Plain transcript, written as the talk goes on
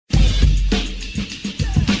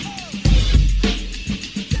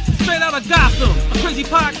Gotham, a crazy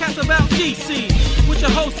podcast about DC, with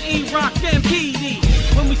your hosts E-Rock and PD.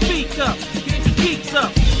 When we speak up, get your geeks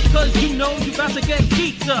up, cause you know you about to get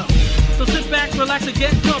geeked up. So sit back, relax, and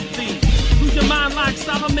get comfy. Lose your mind like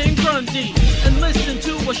Solomon Grundy, and listen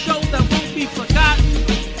to a show that won't be forgotten,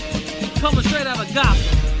 coming straight out of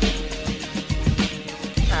Gotham.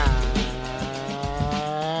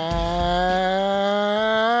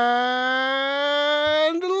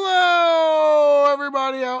 And hello,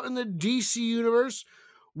 everybody out in the DC universe.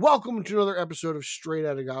 Welcome to another episode of Straight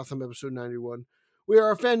Outta Gotham, episode 91. We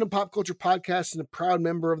are a fandom pop culture podcast and a proud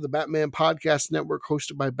member of the Batman Podcast Network,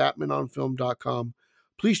 hosted by BatmanOnFilm.com.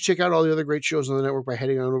 Please check out all the other great shows on the network by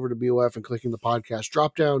heading on over to BOF and clicking the podcast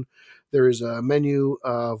drop down. There is a menu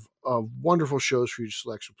of wonderful shows for you to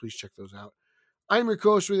select, so please check those out. I'm your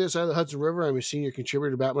co-host with the other side of the Hudson River. I'm a senior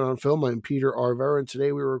contributor to Batman on Film. I'm Peter R. Vera, and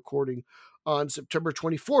today we're recording on September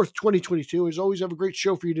 24th, 2022. As always, I have a great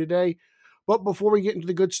show for you today. But before we get into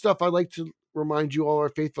the good stuff, I'd like to remind you, all our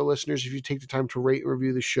faithful listeners, if you take the time to rate and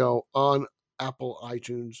review the show on Apple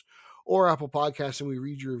iTunes or Apple Podcasts, and we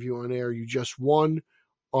read your review on air, you just won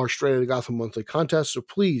our Straight Outta Gotham monthly contest. So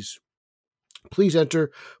please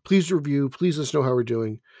enter, please review, please let us know how we're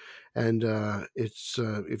doing. And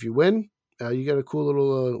if you win, you get a cool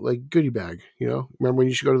little like goodie bag, you know. Remember when you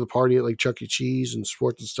used to go to the party at like Chuck E. Cheese and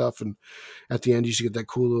sports and stuff, and at the end you used to get that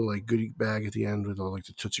cool little like goodie bag at the end with all like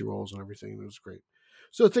the Tootsie Rolls and everything. And it was great.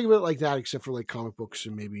 So think of it like that, except for like comic books,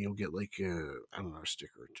 and maybe you'll get like I don't know, a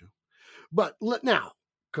sticker or two. But now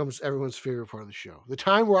comes everyone's favorite part of the show, the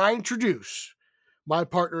time where I introduce my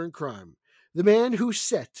partner in crime, the man who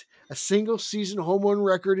set a single season home run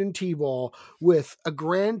record in T-ball with a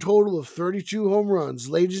grand total of 32 home runs.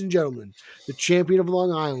 Ladies and gentlemen, the champion of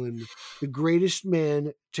Long Island, the greatest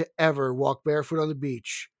man to ever walk barefoot on the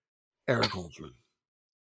beach, Eric Holzman.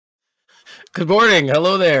 Good morning.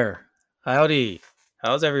 Hello there. Howdy.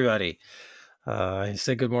 How's everybody? I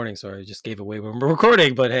said good morning. Sorry, I just gave away when we're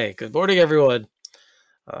recording, but hey, good morning, everyone.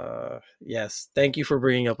 Yes, thank you for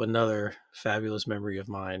bringing up another fabulous memory of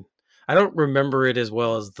mine. I don't remember it as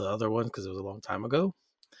well as the other one because it was a long time ago.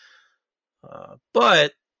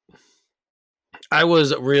 But I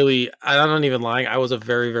was really, I'm not even lying, I was a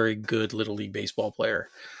very, very good Little League baseball player.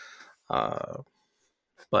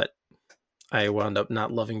 But I wound up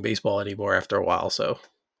not loving baseball anymore after a while, so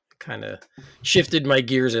it kind of shifted my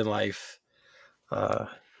gears in life.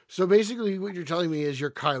 So basically what you're telling me is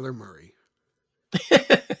you're Kyler Murray.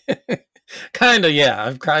 Kind of, yeah.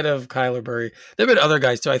 I'm kind of Kyler Murray. There have been other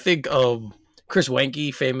guys too. I think Chris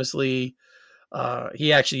Wenke famously,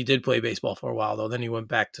 he actually did play baseball for a while though. Then he went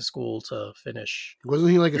back to school to finish.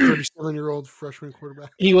 Wasn't he like a 37-year-old freshman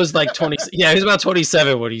quarterback? He was like 20. Yeah, he was about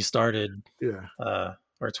 27 when he started. Yeah,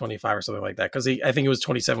 or 25 or something like that. Because I think he was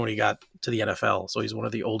 27 when he got to the NFL. So he's one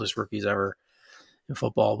of the oldest rookies ever in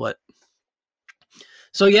football. But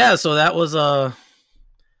so yeah, so that was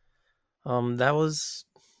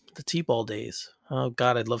the T-ball days. Oh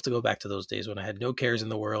God, I'd love to go back to those days when I had no cares in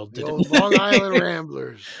the world. The old Long Island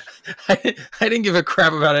Ramblers. I didn't give a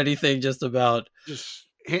crap about anything, just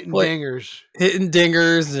hitting dingers. Hitting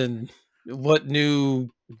dingers and what new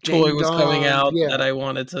toy was coming out that I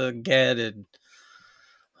wanted to get. And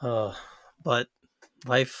but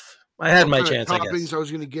life, I had my chance, I guess. I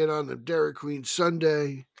was going to get on the Dairy Queen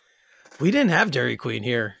sundae. We didn't have Dairy Queen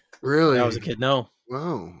here. Really? When I was a kid, no.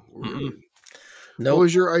 Wow. Really? No. What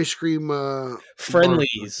was your ice cream?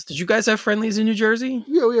 Friendlies. Bar? Did you guys have Friendlies in New Jersey?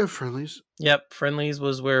 Yeah, we have Friendlies. Yep, Friendlies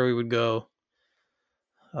was where we would go.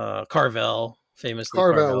 Carvel, famously.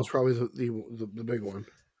 Carvel was probably the big one.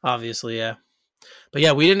 Obviously, yeah. But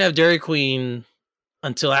yeah, we didn't have Dairy Queen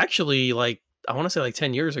until actually, like, I want to say like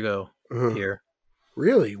 10 years ago here.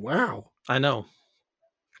 Really? Wow. I know.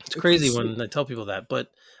 It's crazy when I tell people that.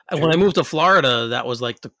 But when I moved to Florida, that was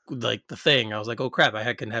like the thing. I was like, oh crap,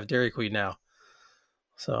 I can have Dairy Queen now.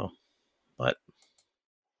 So, but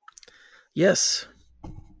yes.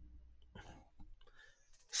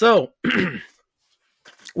 So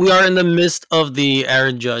we are in the midst of the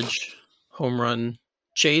Aaron Judge home run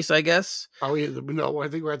chase, I guess. Are we? No, I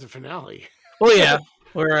think we're at the finale. Well, yeah,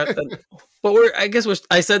 we're at.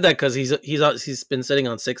 I said that because he's been sitting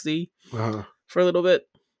on 60 for a little bit.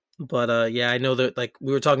 But yeah, I know that, like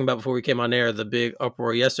we were talking about before we came on air, the big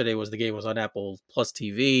uproar yesterday was the game was on Apple Plus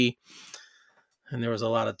TV. And there was a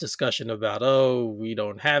lot of discussion about, we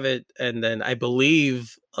don't have it. And then I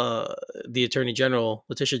believe the Attorney General,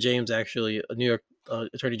 Letitia James, actually, New York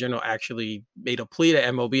Attorney General, actually made a plea to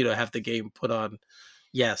MLB to have the game put on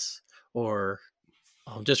yes or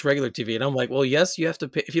just regular TV. And I'm like, well, yes, you have to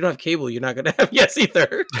pay. If you don't have cable, you're not going to have yes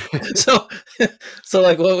either. so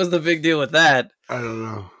like, what was the big deal with that? I don't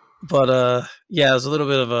know. But yeah, it was a little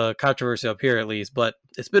bit of a controversy up here at least, but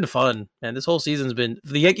it's been fun, man. This whole season's been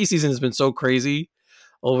the Yankee season has been so crazy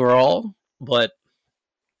overall, but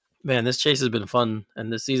man, this chase has been fun,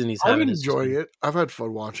 and this season he's I'm having enjoying it. I've had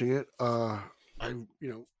fun watching it. I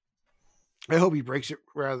hope he breaks it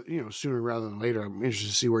sooner rather than later. I'm interested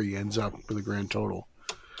to see where he ends up with a grand total.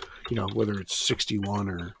 Whether it's 61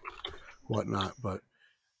 or whatnot, but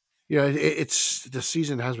it's the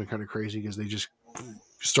season has been kind of crazy because they just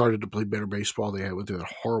started to play better baseball. They had with their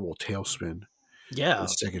horrible tailspin. Yeah, the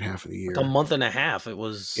second half of the year, like a month and a half. It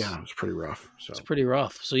was pretty rough. So it's pretty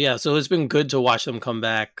rough. So yeah, so it's been good to watch them come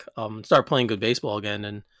back, start playing good baseball again.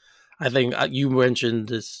 And I think you mentioned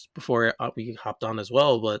this before we hopped on as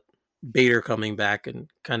well, but Bader coming back and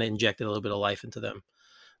kind of injected a little bit of life into them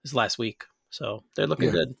this last week. So they're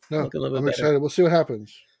looking good. No, looking a little I'm bit excited. better. We'll see what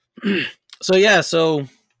happens. So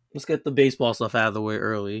let's get the baseball stuff out of the way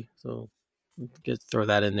early. So throw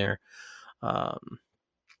that in there.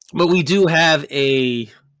 But we do have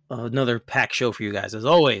another pack show for you guys. As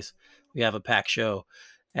always, we have a pack show.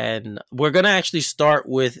 And we're going to actually start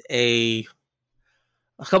with a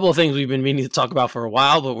couple of things we've been meaning to talk about for a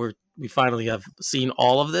while, but we finally have seen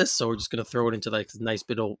all of this. So we're just going to throw it into like a nice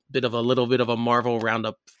bit of a Marvel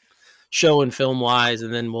roundup show and film wise.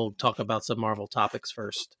 And then we'll talk about some Marvel topics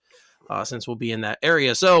first, since we'll be in that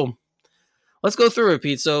area. So let's go through it,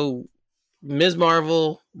 Pete. So Ms.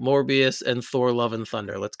 Marvel, Morbius, and Thor: Love and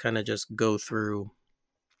Thunder. Let's kind of just go through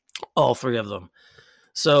all three of them.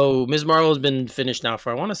 So Ms. Marvel has been finished now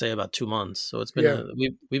for I want to say about 2 months. So it's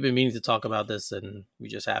been we've been meaning to talk about this and we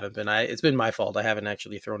just haven't been. It's been my fault. I haven't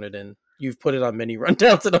actually thrown it in. You've put it on many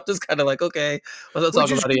rundowns, and I'm just kind of like, okay, let's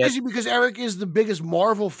talk about it yet. Because Eric is the biggest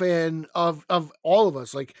Marvel fan of all of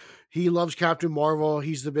us. Like he loves Captain Marvel.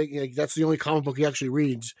 He's the big. That's the only comic book he actually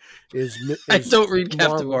reads. I don't read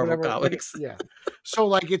Captain Marvel comics. Yeah. So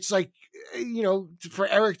like it's like for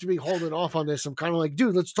Eric to be holding off on this, I'm kind of like,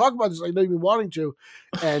 dude, let's talk about this. I know you've been wanting to,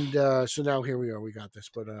 and so now here we are. We got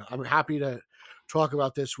this, but I'm happy to talk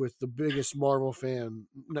about this with the biggest Marvel fan,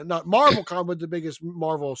 not Marvel comic, but the biggest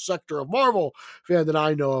Marvel sector of Marvel fan that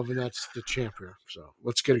I know of, and that's the champion. So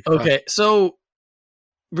let's get it. Okay, so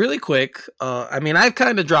really quick, I've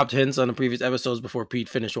kind of dropped hints on the previous episodes before Pete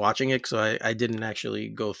finished watching it, so I didn't actually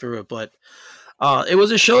go through it, but it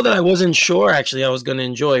was a show that I wasn't sure actually I was going to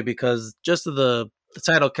enjoy because just the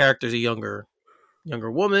title character is a younger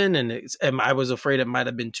woman, and I was afraid it might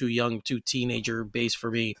have been too young, too teenager based for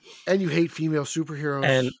me. And you hate female superheroes.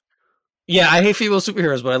 And yeah, I hate female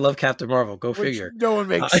superheroes, but I love Captain Marvel. Go figure. No one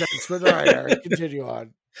makes sense, but all right, continue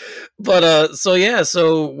on. But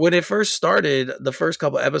so when it first started, the first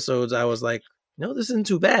couple episodes, I was like, no, this isn't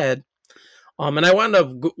too bad. And I wound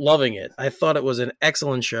up loving it. I thought it was an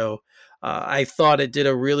excellent show. I thought it did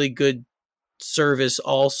a really good service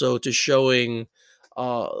also to showing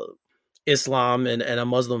Islam and a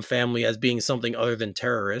Muslim family as being something other than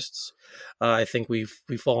terrorists. I think we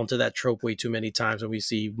fall into that trope way too many times when we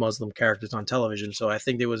see Muslim characters on television. So I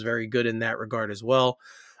think it was very good in that regard as well.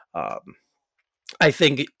 I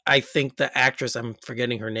think the actress, I'm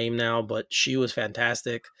forgetting her name now, but she was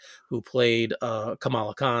fantastic, who played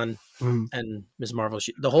Kamala Khan and Ms. Marvel.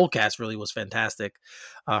 The whole cast really was fantastic.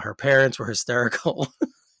 Her parents were hysterical.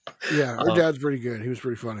 Yeah, her dad's pretty good. He was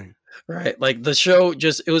pretty funny. Right. Like the show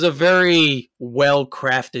it was a very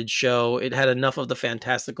well-crafted show. It had enough of the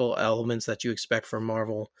fantastical elements that you expect from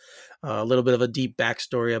Marvel. A little bit of a deep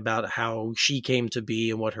backstory about how she came to be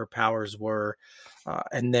and what her powers were.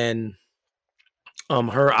 And then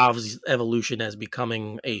her obvious evolution as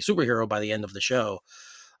becoming a superhero by the end of the show.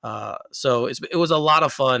 So it was a lot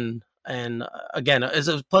of fun. And again, it's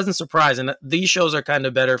a pleasant surprise. And these shows are kind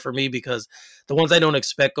of better for me because the ones I don't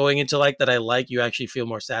expect going into that I like, you actually feel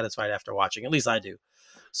more satisfied after watching. At least I do.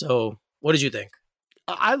 So what did you think?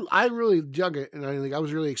 I really dug it. And I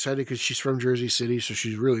was really excited because she's from Jersey City. So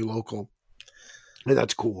she's really local. And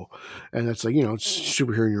that's cool. And that's like, it's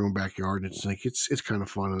superhero in your own backyard. It's like, it's kind of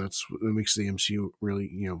fun. And that's what makes the MCU really,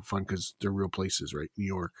 fun because they're real places, right? New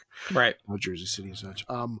York, right? Jersey City and such.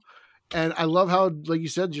 And I love how, like you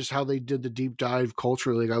said, just how they did the deep dive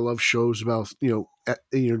culturally. Like I love shows about,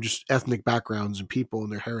 just ethnic backgrounds and people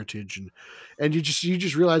and their heritage. And you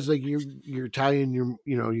just realize like you're Italian, you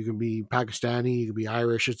can be Pakistani, you can be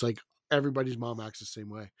Irish. It's like, everybody's mom acts the same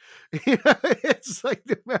way. It's like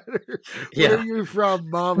no matter where you're from,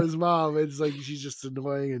 mom is mom. It's like she's just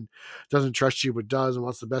annoying and doesn't trust you, but does and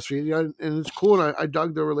wants the best for you. And it's cool. And I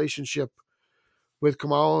dug the relationship with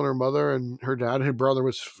Kamala and her mother and her dad. And her brother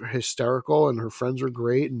was hysterical, and her friends were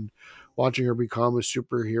great. And watching her become a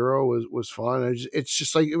superhero was fun. It's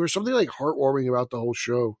just like it was something like heartwarming about the whole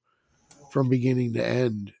show from beginning to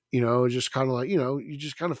end. just kind of like, you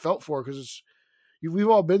just kind of felt for her because we've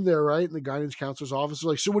all been there, right? In the guidance counselor's office,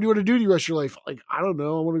 like, so what do you want to do the rest of your life? Like, I don't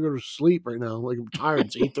know. I want to go to sleep right now. Like, I'm tired.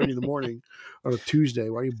 It's 8:30 in the morning on a Tuesday.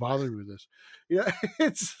 Why are you bothering me with this?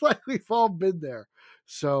 It's like we've all been there.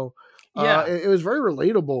 So it was very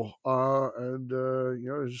relatable.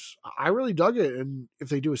 I really dug it. And if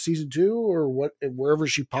they do a season 2 or wherever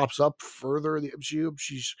she pops up further in the MCU,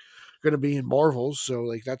 she's going to be in Marvels. So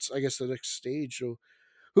like, that's, I guess, the next stage. So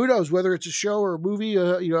who knows whether it's a show or a movie,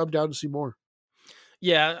 I'm down to see more.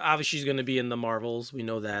 Yeah, obviously she's going to be in the Marvels. We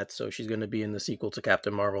know that. So she's going to be in the sequel to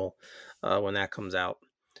Captain Marvel when that comes out.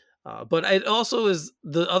 But it also is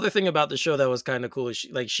the other thing about the show that was kind of cool is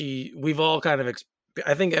we've all kind of,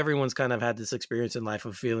 I think everyone's kind of had this experience in life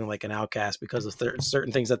of feeling like an outcast because of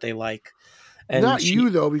certain things that they like. And not you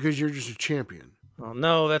though, because you're just a champion. Well,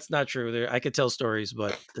 no, that's not true. I could tell stories,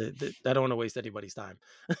 but I don't want to waste anybody's time.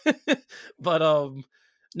 But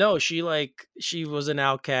no, she was an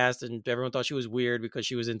outcast, and everyone thought she was weird because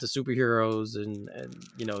she was into superheroes and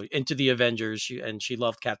into the Avengers. She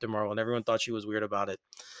loved Captain Marvel, and everyone thought she was weird about it.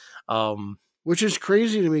 Which is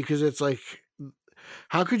crazy to me because it's like,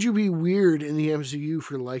 how could you be weird in the MCU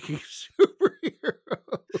for liking superheroes?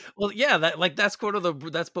 Well, yeah, that's one of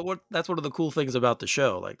the cool things about the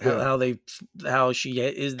show, like how she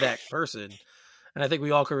is that person. And I think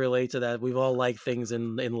we all can relate to that. We've all liked things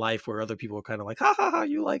in life where other people are kind of like, ha, ha, ha,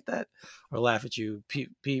 you like that? Or laugh at you.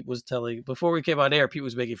 Pete was telling, before we came on air, Pete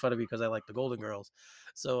was making fun of me because I like the Golden Girls.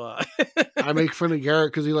 So I make fun of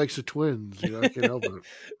Garrett because he likes the twins. I can't help it.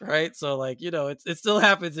 Right? So like, it still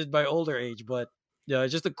happens in my older age, but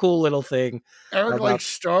it's just a cool little thing. Eric likes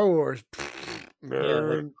Star Wars.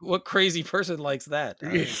 Yeah, what crazy person likes that?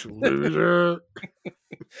 Loser.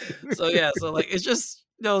 So like, it's just...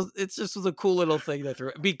 it's just a cool little thing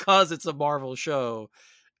because it's a Marvel show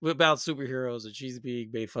about superheroes and she's being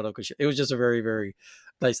made fun of because it was just a very, very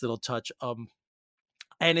nice little touch.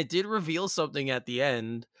 And it did reveal something at the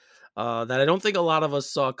end that I don't think a lot of us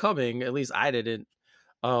saw coming. At least I didn't.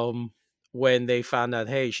 When they found out,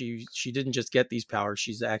 hey, she didn't just get these powers;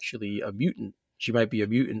 she's actually a mutant. She might be a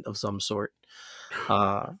mutant of some sort.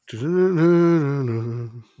 Right.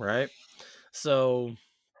 So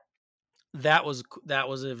that was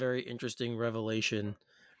a very interesting revelation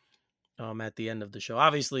at the end of the show.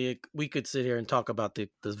 Obviously, we could sit here and talk about the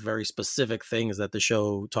very specific things that the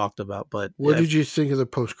show talked about, but what did you think of the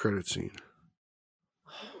post-credit scene?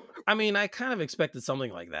 I mean, I kind of expected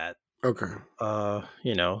something like that. Okay.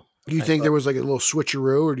 Do you think there was like a little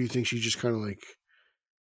switcheroo, or do you think she just kind of like...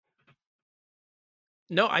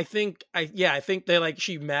 No, I think they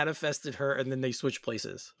she manifested her and then they switched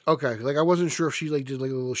places. Okay, like I wasn't sure if she did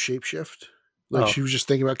like a little shapeshift. Like she was just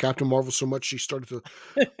thinking about Captain Marvel so much she started to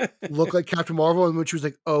look like Captain Marvel, and when she was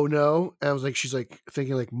like, "Oh no," and I was like, she's like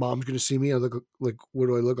thinking like, "Mom's gonna see me. I look like what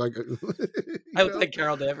do I look like?" I look like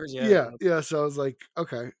Carol Danvers. Yeah. So I was like,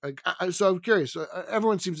 okay. So I'm curious.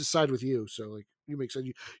 Everyone seems to side with you, so like you make sense.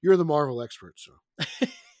 You're the Marvel expert, so.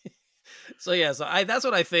 So that's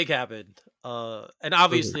what I think happened, and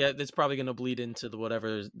obviously it's probably going to bleed into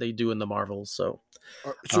whatever they do in the Marvels. So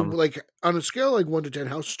like on a scale like 1 to 10,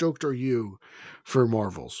 how stoked are you for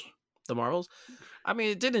Marvels? The Marvels, I mean,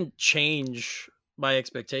 it didn't change my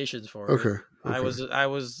expectations for it. Okay.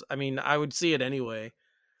 I mean, I would see it anyway.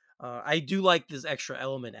 I do like this extra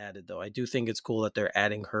element added, though. I do think it's cool that they're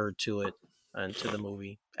adding her to it and to the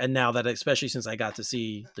movie, and now that, especially since I got to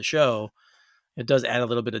see the show, it does add a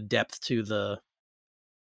little bit of depth to the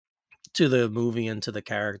movie and to the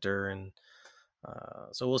character, and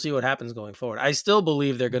so we'll see what happens going forward. I still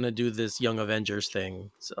believe they're going to do this Young Avengers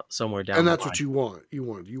thing somewhere down. And that's what you want. You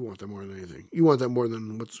want that more than anything. You want that more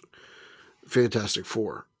than what's Fantastic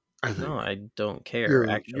Four. I think. No, I don't care. You're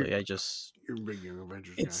a big Young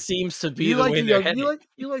Avengers guy. It seems to be the way they're heading.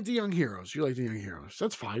 You like the young heroes. You like the young heroes.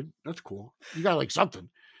 That's fine. That's cool. You got like something.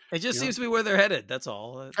 It just seems to be where they're headed. That's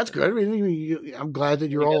all. That's good. I mean, I'm glad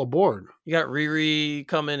that you're all aboard. You got Riri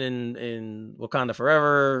coming in Wakanda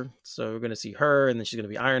Forever, so we're going to see her, and then she's going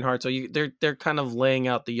to be Ironheart. So they're kind of laying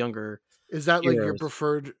out the younger. Is that like your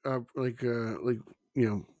preferred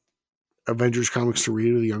Avengers comics to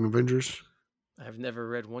read, or the Young Avengers? I've never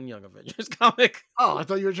read one Young Avengers comic. Oh, I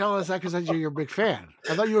thought you were telling us that because you're a big fan.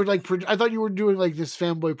 I thought you were I thought you were doing like this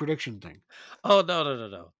fanboy prediction thing. Oh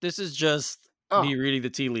no! This is just. Me reading the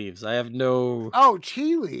tea leaves. I have no. Oh,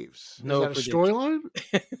 tea leaves. No, is that a storyline?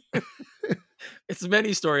 It's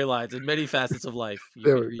many storylines and many facets of life. You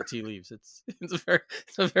can read tea leaves. It's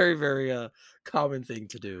a very very common thing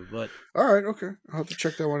to do. But all right, okay, I'll have to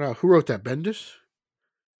check that one out. Who wrote that? Bendis?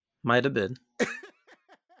 Might have been.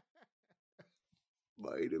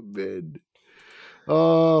 Might have been.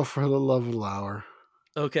 Oh, for the love of Lauer.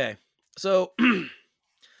 Okay, so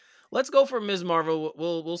let's go for Ms. Marvel.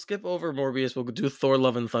 We'll skip over Morbius. We'll do Thor: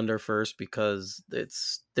 Love and Thunder first because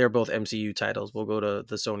they're both MCU titles. We'll go to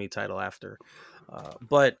the Sony title after.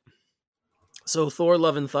 But so Thor: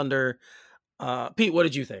 Love and Thunder. Pete, what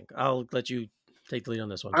did you think? I'll let you take the lead on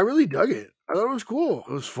this one. I really dug it. I thought it was cool.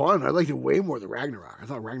 It was fun. I liked it way more than Ragnarok. I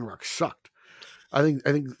thought Ragnarok sucked. I think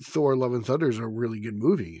Thor: Love and Thunder is a really good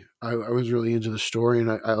movie. I was really into the story,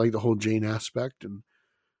 and I like the whole Jane aspect, and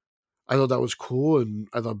I thought that was cool. And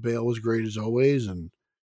I thought Bale was great as always, and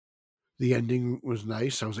the ending was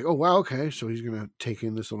nice. I was like, oh wow, okay, so he's gonna take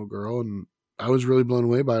in this little girl, and I was really blown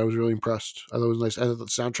away by it. I was really impressed. I thought it was nice. I thought the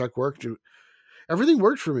soundtrack worked. Everything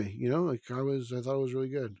worked for me. You know, like I thought it was really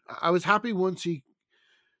good. I was happy once we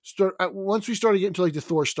started getting to like the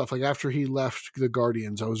Thor stuff, like after he left the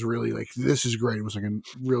Guardians, I was really like, this is great. It was like a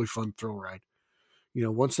really fun thrill ride. You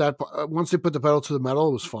know, once they put the pedal to the metal,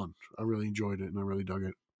 it was fun. I really enjoyed it and I really dug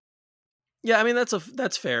it. Yeah, I mean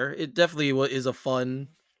that's fair. It definitely is a fun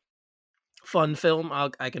film.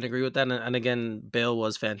 I can agree with that. And again, Bale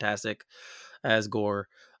was fantastic as Gore.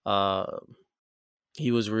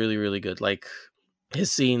 He was really, really good. Like his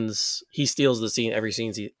scenes, he steals the scene every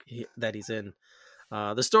scene that he's in.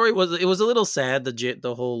 The story was a little sad.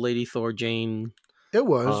 The whole Lady Thor Jane. It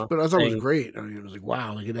was, but I thought it was great. I mean, it was like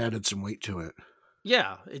wow, like it added some weight to it.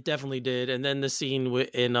 Yeah, it definitely did. And then the scene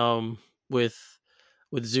with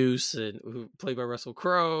Zeus and played by Russell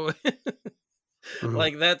Crowe.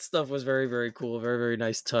 Like that stuff was very, very cool. Very, very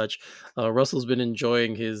nice touch. Russell's been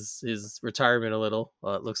enjoying his retirement a little.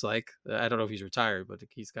 It looks like. I don't know if he's retired, but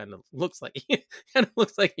he's kind of looks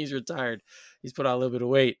like he's retired. He's put on a little bit of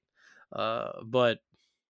weight. But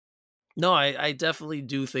no, I definitely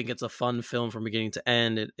do think it's a fun film from beginning to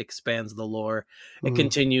end. It expands the lore. It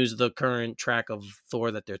continues the current track of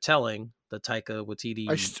Thor that they're telling, the Taika Waititi.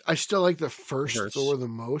 I still like the first Thor the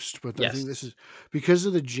most, but I think this is because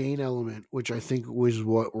of the Jane element, which I think was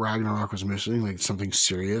what Ragnarok was missing, like something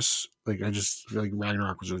serious. Like I just feel like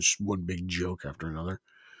Ragnarok was just one big joke after another.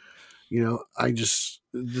 You know,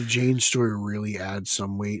 the Jane story really adds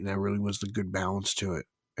some weight, and that really was the good balance to it.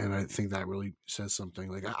 And I think that really says something.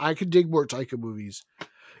 Like I could dig more Taika movies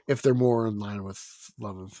if they're more in line with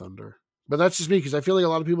Love and Thunder. But that's just me because I feel like a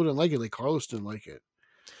lot of people didn't like it. Like Carlos didn't like it.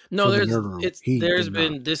 No,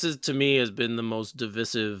 this is to me has been the most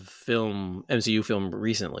divisive MCU film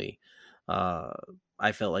recently.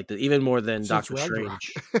 I felt like that even more than Doctor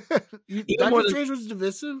Strange. Doctor Strange was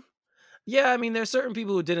divisive? Yeah, I mean there's certain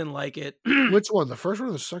people who didn't like it. Which one? The first one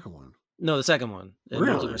or the second one? No, the second one. Really?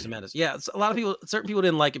 Multiverse of Madness. Yeah, certain people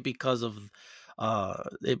didn't like it because of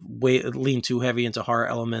it leaned too heavy into horror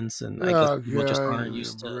elements, and I guess people just aren't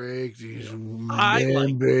used to break these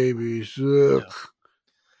man babies. Yeah.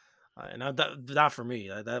 Not for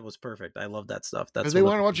me. That was perfect. I love that stuff. If they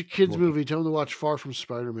want to watch a kids movie, tell them to watch Far From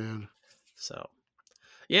Spider-Man. So,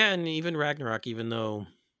 yeah, and even Ragnarok, even though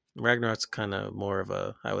Ragnarok's kind of more of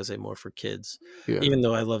I would say more for kids. Yeah. Even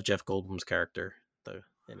though I love Jeff Goldblum's character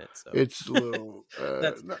in it. So. It's a little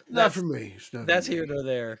not for me. That's here nor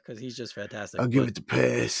there because he's just fantastic. I'll give it the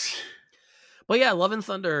pass. But yeah, Love and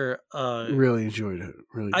Thunder. Really enjoyed it.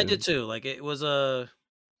 Really, I did too. Like it was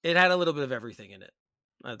it had a little bit of everything in it.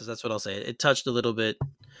 That's what I'll say. It touched a little bit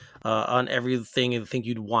on everything I think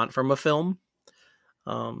you'd want from a film.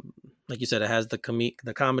 Like you said, it has the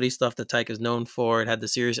comedy stuff that Taika is known for. It had the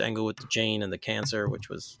serious angle with the Jane and the cancer, which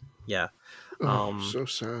was so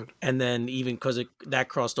sad. And then even because that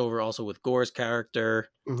crossed over also with Gore's character,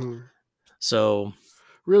 so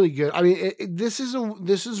really good. I mean, this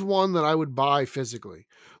is one that I would buy physically.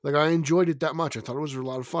 Like I enjoyed it that much. I thought it was a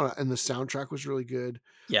lot of fun, and the soundtrack was really good.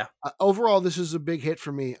 Yeah. Overall, this is a big hit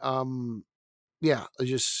for me. Yeah,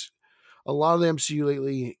 just a lot of the MCU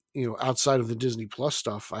lately, you know, outside of the Disney Plus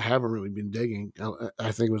stuff, I haven't really been digging.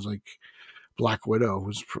 I think it was like Black Widow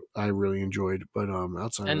I really enjoyed, but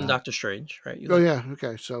outside and of that, Doctor Strange, right? Yeah,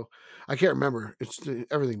 okay. So I can't remember.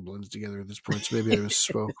 Everything blends together at this point. So maybe I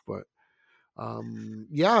misspoke, but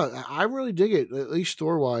yeah, I really dig it. At least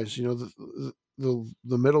Thor wise, you know,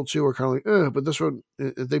 the middle two are kind of like, but this one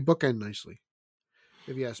they bookend nicely.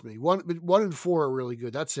 If you ask me, 1 and 4 are really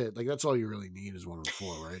good. That's it. Like that's all you really need is 1 and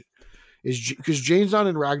 4, right? Because Jane's not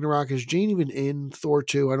in Ragnarok. Is Jane even in Thor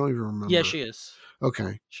 2? I don't even remember. Yeah, she is.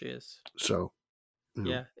 Okay, she is. So,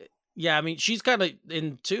 yeah. I mean, she's kind of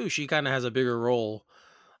in 2. She kind of has a bigger role,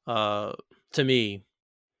 to me.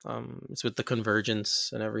 It's with the convergence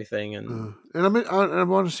and everything, and I mean, I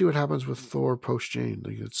want to see what happens with Thor post Jane.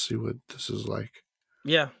 Like, let's see what this is like.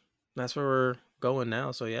 Yeah, that's where we're going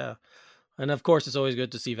now. So yeah, and of course, it's always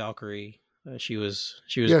good to see Valkyrie. She was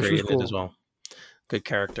great in it as well. good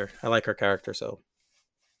character. I like her character. So,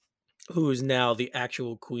 who is now the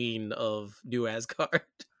actual queen of New Asgard?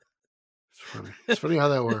 It's funny. It's funny how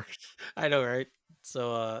that works. I know, right?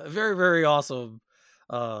 So, very, very awesome.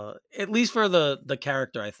 At least for the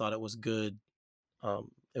character, I thought it was good.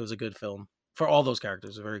 It was a good film for all those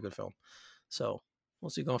characters. A very good film. So we'll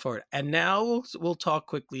see going forward. And now we'll talk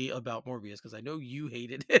quickly about Morbius because I know you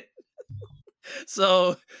hated it.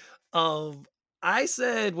 So, I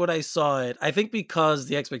said when I saw it, I think because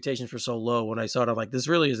the expectations were so low when I saw it, I'm like, this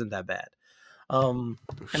really isn't that bad. And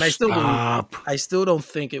I still believe, I still don't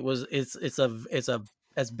think it was. It's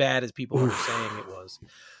as bad as people were saying it was.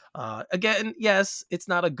 Again, yes, it's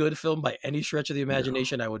not a good film by any stretch of the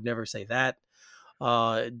imagination. No. I would never say that.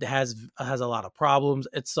 It has a lot of problems.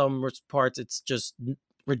 At some parts, it's just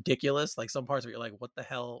ridiculous. Like some parts where you're like, what the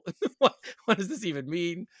hell? what does this even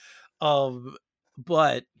mean?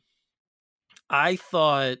 But I just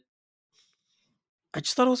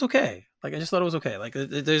thought it was okay. Like, I just thought it was okay. Like,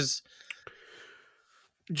 there's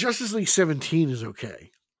Justice League 17 is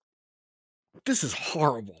okay. This is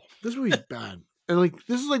horrible. This movie's bad. And like,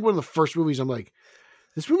 this is like one of the first movies I'm like,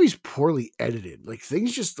 this movie's poorly edited. Like,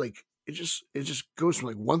 things just like, it just goes from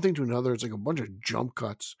like one thing to another. It's like a bunch of jump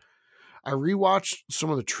cuts. I rewatched some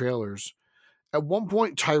of the trailers. At one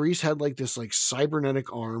point, Tyrese had like this like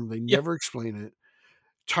cybernetic arm. They never explain it.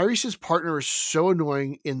 Tyrese's partner is so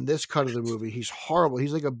annoying in this cut of the movie. He's horrible.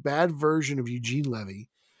 He's like a bad version of Eugene Levy.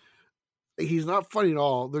 He's not funny at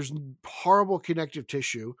all. There's horrible connective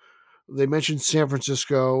tissue. They mentioned San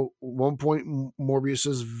Francisco. At one point, Morbius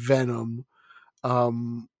says Venom.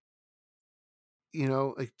 You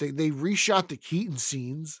know, like they reshot the Keaton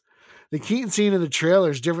scenes. The Keaton scene in the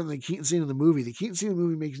trailer is different than the Keaton scene in the movie. The Keaton scene in the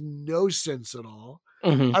movie makes no sense at all.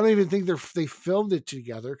 Mm-hmm. I don't even think they filmed it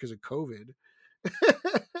together because of COVID.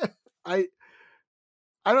 I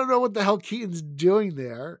don't know what the hell Keaton's doing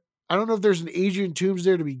there. I don't know if there's an Adrian Toomes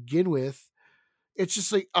there to begin with. It's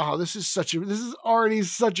just like, oh, this is already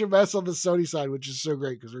such a mess on the Sony side, which is so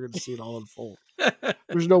great because we're going to see it all unfold.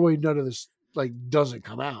 There's no way none of this like doesn't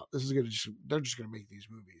come out. This is they're just going to make these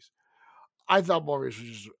movies. I thought Morbius was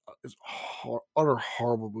just utter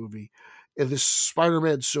horrible movie. In this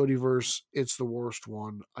Spider-Man Sonyverse, it's the worst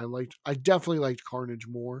one. I definitely liked Carnage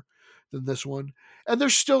more than this one. And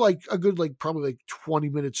there's still like a good, like probably like 20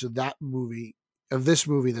 minutes of this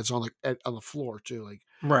movie that's on the floor too. Like,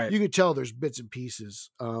 right. You could tell there's bits and pieces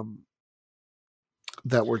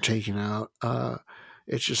that were taken out.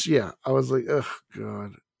 It's just, yeah, I was like, oh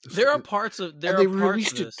God. They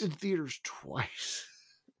released it in theaters twice.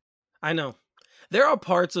 I know. There are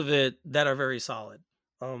parts of it that are very solid.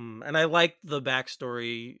 And I like his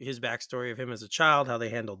backstory of him as a child, how they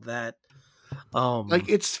handled that. Like,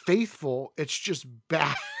 it's faithful. It's just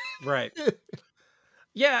bad. Right.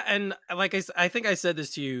 Yeah. And like, I think I said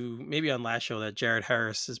this to you maybe on last show that Jared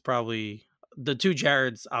Harris is probably, the two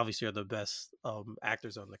Jareds obviously are the best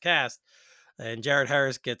actors on the cast. And Jared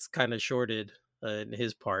Harris gets kind of shorted in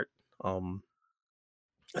his part.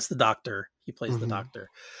 That's the doctor. He plays the doctor,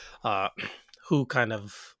 who kind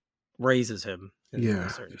of raises him in a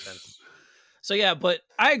certain sense. So yeah, but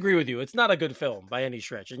I agree with you. It's not a good film by any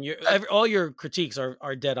stretch, and all your critiques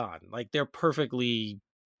are dead on. Like, they're perfectly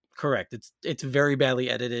correct. It's very badly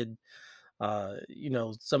edited.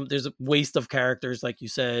 There's a waste of characters, like you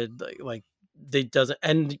said. Like they doesn't,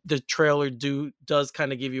 and the trailer does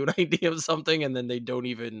kind of give you an idea of something, and then they don't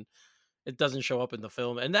even. It doesn't show up in the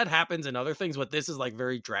film, and that happens in other things. But this is like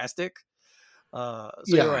very drastic.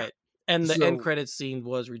 You're right. And the end credits scene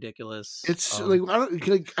was ridiculous. It's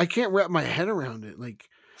I can't wrap my head around it. Like,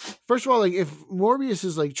 first of all, like, if Morbius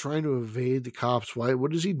is like trying to evade the cops,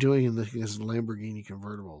 what is he doing in this Lamborghini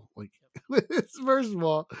convertible? Like, first of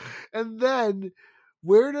all, and then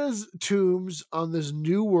where does Toomes on this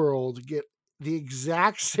new world get the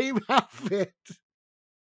exact same outfit?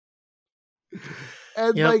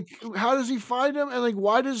 And like, how does he find him? And like,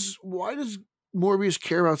 why does Morbius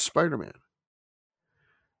care about Spider-Man?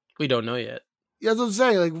 We don't know yet. Yeah, that's what I'm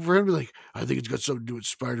saying. Like, for him to be like, I think it's got something to do with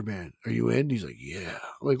Spider-Man. Are you in? He's like, yeah.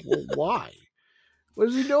 I'm like, well, why? What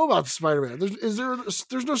does he know about Spider-Man?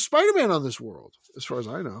 There's no Spider-Man on this world, as far as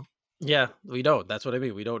I know. Yeah, we don't. That's what I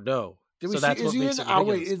mean. We don't know. Isn't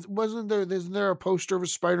there a poster of a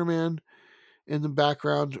Spider-Man in the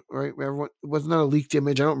background? Right? Wasn't that a leaked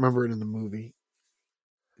image? I don't remember it in the movie.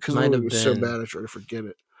 Because the movie was so bad, I try to forget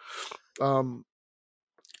it.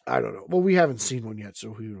 I don't know. Well, we haven't seen one yet,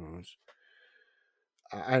 so who knows?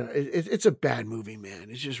 It's a bad movie, man.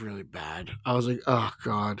 It's just really bad. I was like, oh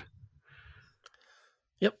God.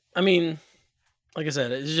 Yep. I mean, like I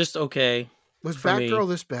said, it's just okay. Was Batgirl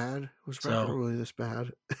this bad? Was Batgirl really this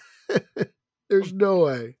bad? There's no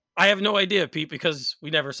way. I have no idea, Pete, because we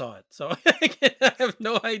never saw it. So I have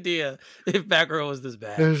no idea if Batgirl was this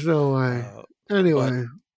bad. There's no way. Anyway.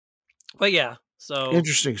 But yeah, so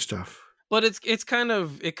interesting stuff. But it's kind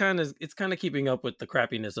of keeping up with the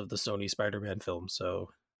crappiness of the Sony Spider-Man film. So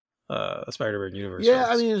Spider-Man universe. Yeah,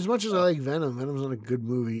 I mean, as much as I like Venom, Venom's not a good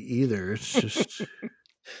movie either. It's just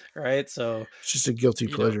right. So it's just a guilty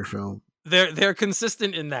pleasure film. They're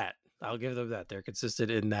consistent in that. I'll give them that. They're consistent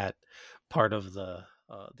in that part of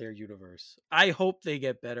their universe. I hope they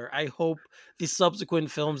get better. I hope the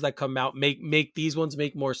subsequent films that come out make these ones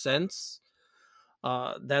make more sense.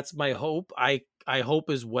 That's my hope. I hope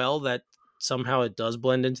as well that somehow it does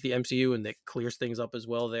blend into the MCU and that clears things up as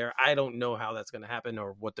well there. I don't know how that's going to happen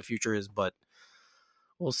or what the future is, but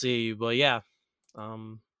we'll see. But yeah,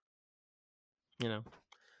 we're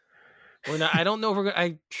not. I don't know if we're.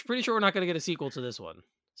 I'm pretty sure we're not going to get a sequel to this one.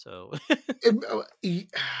 So,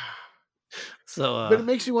 but it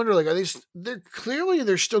makes me wonder. Like, are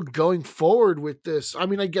they're still going forward with this? I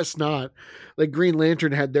mean, I guess not. Like Green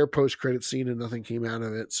Lantern had their post-credit scene and nothing came out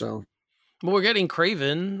of it. So, well, we're getting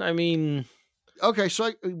Kraven. I mean, okay,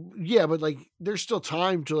 so yeah, but like, there's still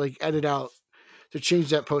time to like edit out to change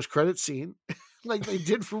that post-credit scene. Like they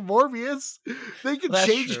did for Morbius. They can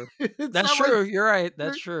change it. That's true. You're right.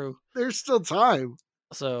 That's true. There's still time.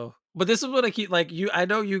 So, but this is what I keep like you. I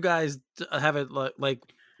know you guys haven't like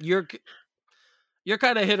you're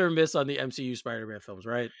kind of hit or miss on the MCU Spider-Man films,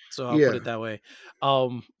 right? So I'll put it that way.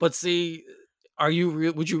 But see,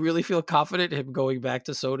 would you really feel confident him going back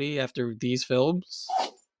to Sony after these films?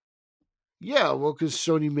 Yeah, well, because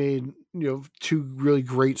Sony made 2 really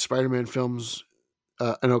great Spider-Man films.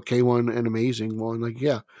 An okay one, an amazing one. Like,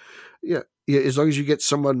 yeah. As long as you get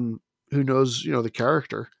someone who knows, the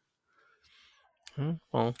character.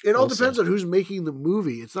 Well, it all depends on who's making the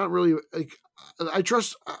movie. It's not really like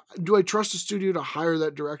do I trust a studio to hire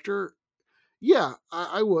that director? Yeah,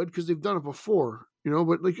 I would, because they've done it before,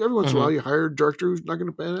 but like every once in a while you hire a director who's not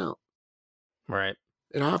going to pan out. Right.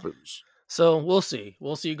 It happens. So we'll see.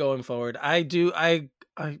 We'll see going forward.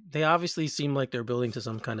 They obviously seem like they're building to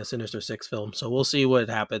some kind of Sinister Six film, so we'll see what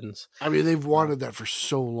happens. I mean, they've wanted that for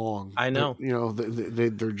so long. I know.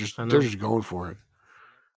 They're just going for it.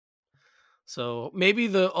 So maybe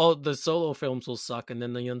the solo films will suck, and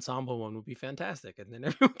then the ensemble one will be fantastic, and then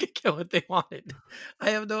everyone can get what they wanted. I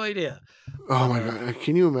have no idea. Oh my god!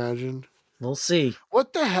 Can you imagine? We'll see.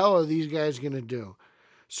 What the hell are these guys gonna do?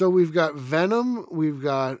 So we've got Venom, we've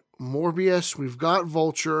got Morbius, we've got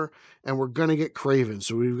Vulture, and we're gonna get Kraven.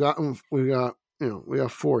 So we got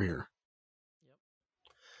 4 here. Yep.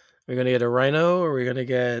 We're gonna get a Rhino, or we're gonna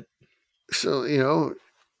get. So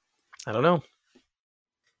I don't know.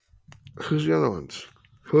 Who's the other ones?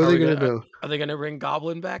 Who are they gonna do? Are they gonna bring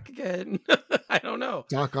Goblin back again? I don't know.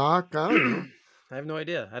 Doc Ock? I don't know. I have no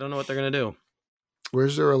idea. I don't know what they're gonna do.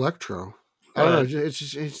 Where's their Electro? I don't know. It's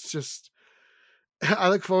just. I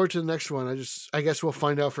look forward to the next one. I guess we'll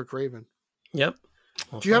find out for Kraven. Yep.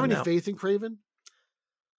 Do you have any faith in Kraven?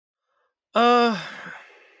 I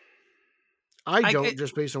don't,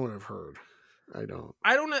 just based on what I've heard. I don't.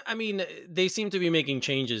 I don't know. I mean, they seem to be making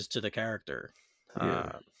changes to the character.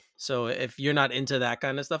 Yeah. So if you're not into that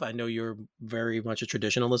kind of stuff, I know you're very much a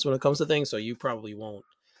traditionalist when it comes to things, so you probably won't.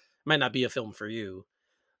 Might not be a film for you.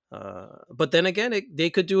 But then again,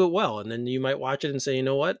 they could do it well, and then you might watch it and say, you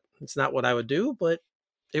know what, it's not what I would do, but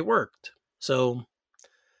it worked. So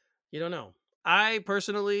you don't know. I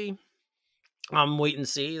personally, I'm wait and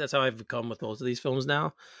see. That's how I've become with most of these films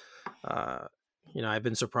now. I've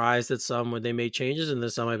been surprised at some when they made changes, and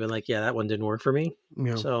then some I've been like, yeah, that one didn't work for me.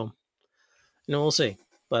 Yeah. So we'll see.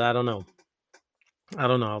 But I don't know.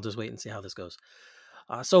 I'll just wait and see how this goes.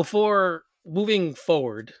 So for moving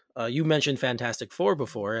forward, you mentioned Fantastic Four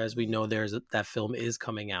before. As we know, that film is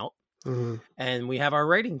coming out. Mm-hmm. And we have our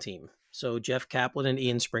writing team. So Jeff Kaplan and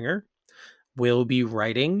Ian Springer will be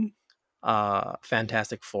writing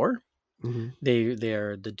Fantastic Four. Mm-hmm.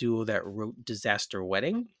 They're the duo that wrote Disaster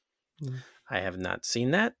Wedding. Mm-hmm. I have not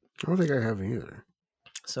seen that. I don't think I have either.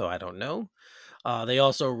 So I don't know. They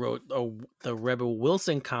also wrote the Rebel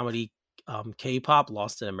Wilson comedy K-pop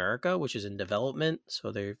Lost in America, which is in development.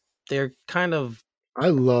 So they're kind of. I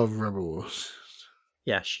love Rebel Wilson.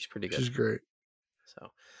 Yeah, she's pretty good. She's great.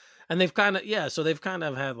 So, and they've kind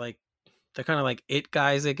of had like, they're kind of like it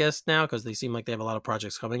guys, I guess, now, because they seem like they have a lot of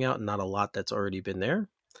projects coming out and not a lot that's already been there.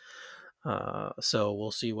 So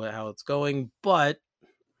we'll see how it's going, but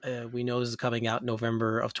we know this is coming out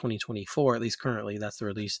November of 2024. At least currently, that's the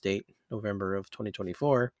release date, November of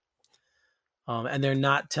 2024. And they're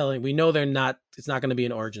not telling. We know they're not. It's not going to be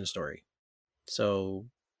an origin story. So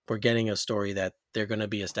we're getting a story that they're going to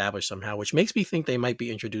be established somehow, which makes me think they might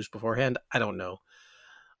be introduced beforehand. I don't know.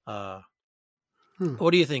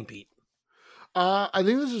 What do you think, Pete? I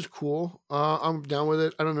think this is cool. I'm down with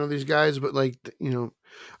it. I don't know these guys, but like,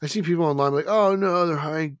 I see people online like, oh no, they're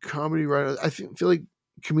hiring comedy writers. I feel like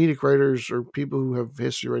comedic writers or people who have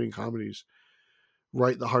history writing comedies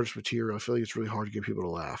write the hardest material. I feel like it's really hard to get people to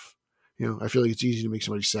laugh. I feel like it's easy to make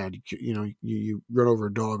somebody sad. You run over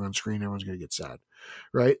a dog on screen, everyone's going to get sad,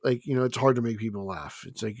 right? Like, it's hard to make people laugh.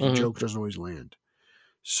 It's like a joke doesn't always land.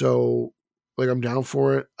 So, like, I'm down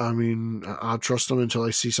for it. I mean, I'll trust them until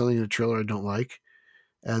I see something in the trailer I don't like.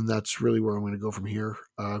 And that's really where I'm going to go from here.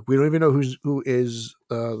 We don't even know who is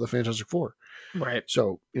the Fantastic Four. Right.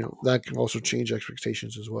 So, that can also change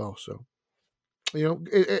expectations as well. So,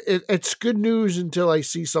 it's good news until I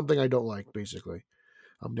see something I don't like, basically.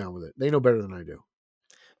 I'm down with it. They know better than I do.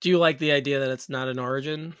 Do you like the idea that it's not an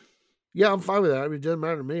origin? Yeah, I'm fine with that. I mean, it doesn't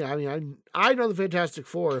matter to me. I mean, I know the Fantastic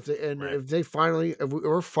Four. If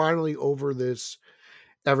we're finally over this,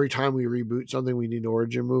 every time we reboot something, we need an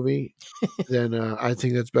origin movie, then I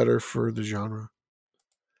think that's better for the genre.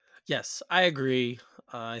 Yes, I agree.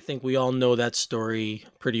 I think we all know that story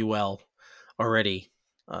pretty well already.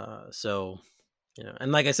 So,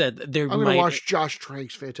 and like I said, I'm going to watch Josh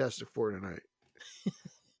Trank's Fantastic Four tonight.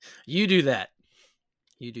 You do that.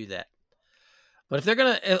 But if they're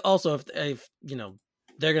going to also, if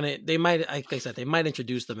they're going to, they might, like I said, they might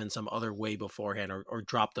introduce them in some other way beforehand or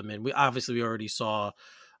drop them in. We already saw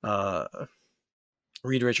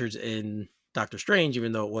Reed Richards in Doctor Strange,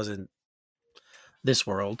 even though it wasn't this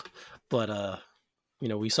world, but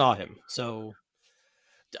we saw him. So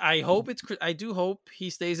I do hope he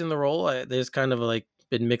stays in the role. There's kind of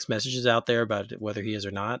been mixed messages out there about whether he is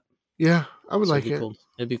or not. Yeah, I would like it. Cool.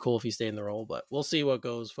 It'd be cool if he stayed in the role, but we'll see what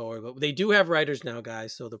goes forward. But they do have writers now,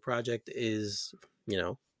 guys, so the project is,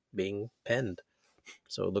 being penned.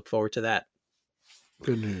 So look forward to that.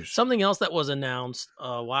 Good news. Something else that was announced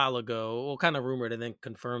a while ago, well, kind of rumored and then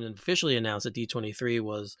confirmed and officially announced at D23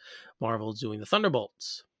 was Marvel doing the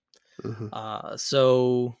Thunderbolts. Mm-hmm.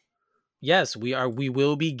 So yes, we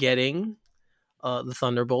will be getting the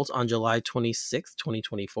Thunderbolts on July 26th,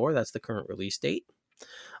 2024. That's the current release date.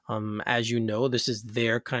 As you know, this is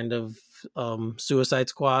their kind of Suicide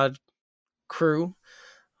Squad crew.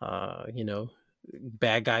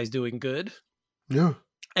 Bad guys doing good. Yeah.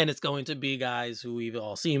 And it's going to be guys who we've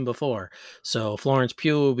all seen before. So Florence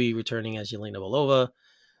Pugh will be returning as Yelena Belova.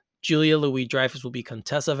 Julia Louis-Dreyfus will be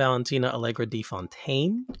Contessa Valentina Allegra de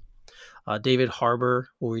Fontaine. David Harbour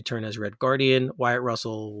will return as Red Guardian. Wyatt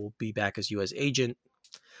Russell will be back as U.S. Agent.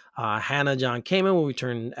 Hannah John Kamen will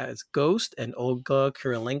return as Ghost, and Olga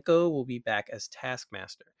Kurylenko will be back as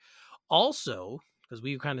Taskmaster. Also, because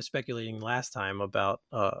we were kind of speculating last time about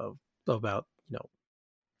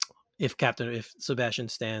if Sebastian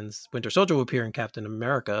Stan's Winter Soldier will appear in Captain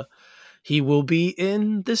America, he will be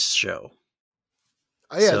in this show.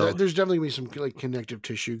 Yeah, there's definitely going to be some connective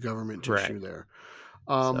tissue, government tissue there.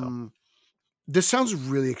 This sounds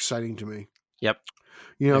really exciting to me. Yep.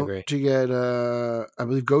 To get, I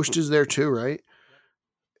believe Ghost is there too, right?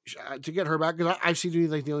 To get her back, because I seem to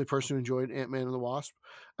be the only person who enjoyed Ant-Man and the Wasp.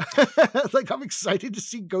 I'm excited to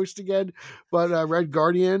see Ghost again, but Red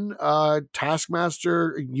Guardian,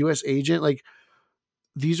 Taskmaster, U.S. Agent,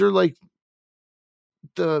 these are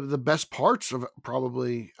the best parts of it,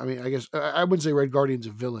 probably. I mean, I guess I wouldn't say Red Guardian's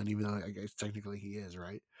a villain, even though I guess technically he is,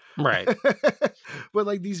 right? Right.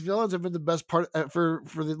 But these villains have been the best part for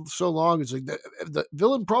so long. It's the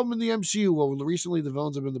villain problem in the MCU. Well, recently the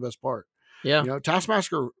villains have been the best part. Yeah.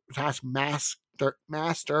 Taskmaster. I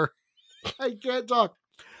can't talk.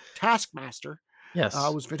 Taskmaster. Yes.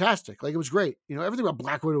 Was fantastic. It was great. Everything about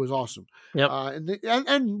Black Widow was awesome. Yep. And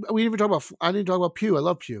we didn't even talk about. I didn't talk about Pew. I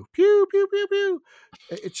love Pew. Pew pew pew pew.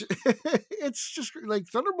 It's just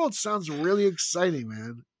Thunderbolts sounds really exciting,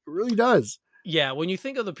 man. It really does. Yeah, when you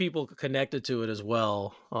think of the people connected to it as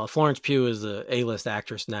well, Florence Pugh is a A-list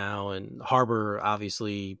actress now, and Harbour,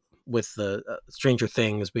 obviously, with the Stranger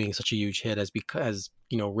Things being such a huge hit, has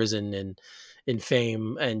risen in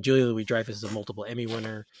fame, and Julia Louis-Dreyfus is a multiple Emmy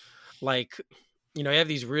winner. You have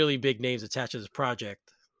these really big names attached to this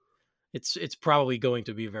project. It's probably going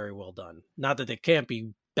to be very well done. Not that they can't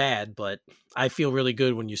be bad, but I feel really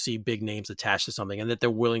good when you see big names attached to something and that they're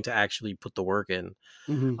willing to actually put the work in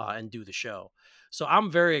and do the show. So I'm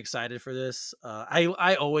very excited for this.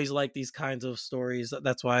 I always like these kinds of stories.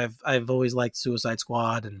 That's why I've always liked Suicide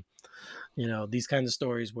Squad and these kinds of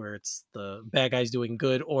stories where it's the bad guys doing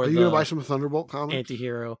good or are you gonna buy some Thunderbolt comics?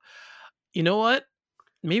 Anti-hero. You know what?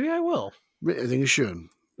 Maybe I will. I think you should.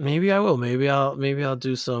 Maybe I will. Maybe I'll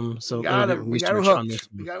do some we got research on this.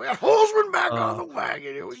 We got Holzman back on the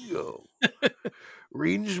wagon. Here we go.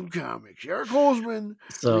 Reading some comics. Eric Holzman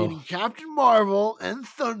reading Captain Marvel and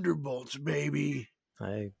Thunderbolts, baby.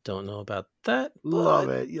 I don't know about that. Love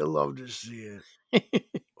it. You love to see it.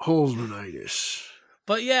 Holzmanitis.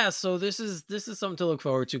 But yeah, so this is something to look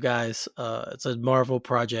forward to, guys. It's a Marvel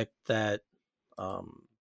project that not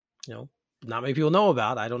many people know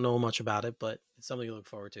about. I don't know much about it, but it's something to look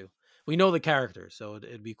forward to. We know the characters, so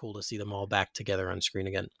it'd be cool to see them all back together on screen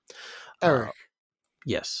again. Eric,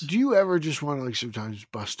 yes. Do you ever just want to like sometimes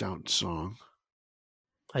bust out in song?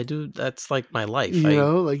 I do. That's like my life. You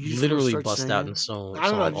know, like you literally bust out in song. I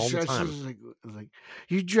don't know, all the time. Like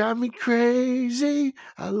you drive me crazy.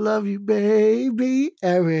 I love you, baby,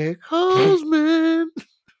 Eric Holzman.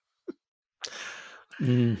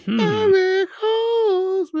 Eric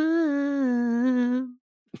Holzman.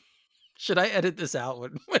 Should I edit this out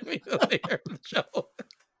when we go there in the show?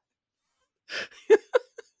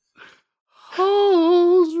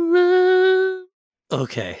 Holzman.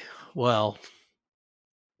 Okay, well,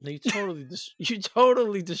 you totally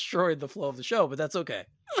destroyed the flow of the show, but that's okay.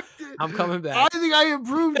 I'm coming back. I think I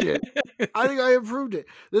improved it.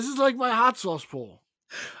 This is like my hot sauce pool.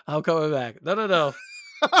 I'm coming back. No.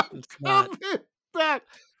 It's not.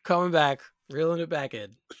 Coming back. Reeling it back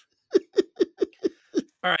in.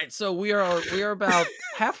 All right, so we are about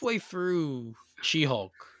halfway through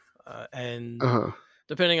She-Hulk, and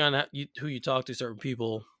depending on who you talk to, certain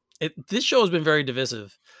people, this show has been very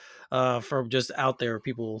divisive. From just out there,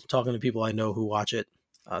 people talking to people I know who watch it.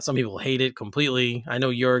 Some people hate it completely. I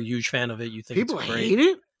know you're a huge fan of it. You think people it's great. Hate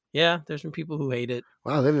it? Yeah, there's been people who hate it.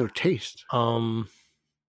 Wow, they have no taste.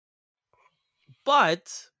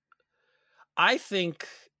 But I think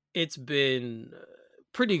it's been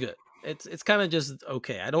pretty good. It's kind of just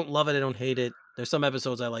okay. I don't love it. I don't hate it. There's some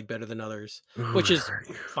episodes I like better than others, which is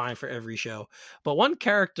fine for every show. But one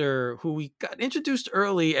character who we got introduced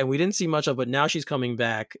early and we didn't see much of, but now she's coming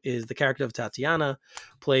back, is the character of Tatiana,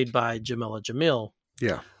 played by Jamila Jamil.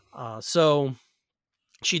 Yeah. So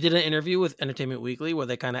she did an interview with Entertainment Weekly where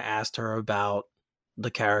they kind of asked her about the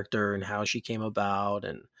character and how she came about.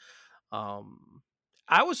 And I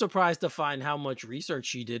was surprised to find how much research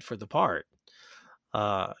she did for the part.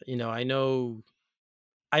 I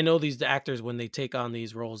know these actors, when they take on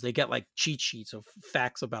these roles, they get like cheat sheets of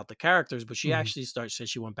facts about the characters, but she actually said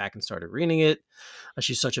she went back and started reading it.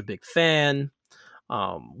 She's such a big fan,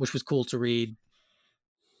 which was cool to read.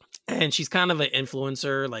 And she's kind of an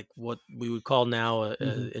influencer, like what we would call now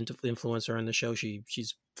an influencer in the show.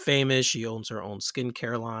 She's famous. She owns her own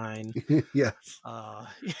skincare line. Yes.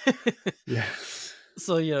 Yes.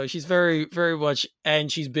 So, she's very, very much, and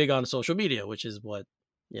she's big on social media, which is what,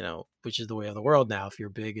 which is the way of the world now. If you're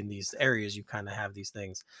big in these areas, you kind of have these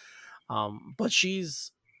things. But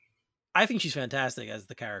I think she's fantastic as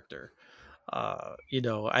the character. I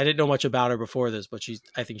didn't know much about her before this, but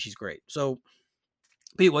I think she's great. So,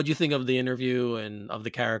 Pete, what do you think of the interview and of the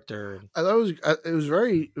character? I thought it was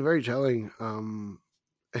very, very telling.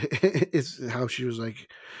 It's how she was like,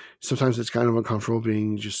 sometimes it's kind of uncomfortable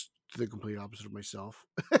being just the complete opposite of myself.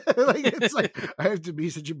 It's like I have to be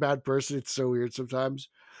such a bad person. It's so weird sometimes.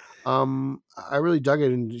 I really dug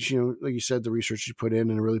it, and like you said, the research she put in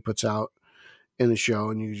and it really puts out in the show,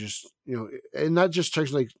 and you just and not just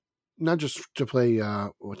to play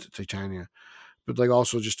Titania, but like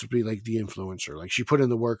also just to be like the influencer. Like she put in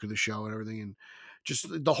the work of the show and everything, and just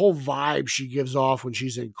the whole vibe she gives off when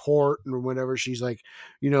she's in court and whenever she's like,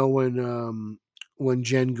 when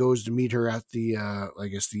Jen goes to meet her at the, I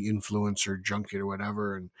guess the influencer junket or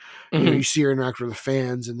whatever. And you see her interact with the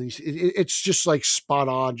fans, and it's just like spot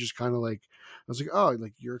on. Just kind of like, I was like, oh,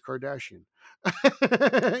 like you're a Kardashian.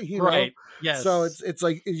 Right. Yes. So it's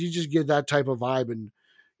like, you just get that type of vibe, and,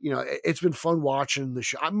 it's been fun watching the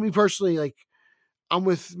show. I mean, personally, like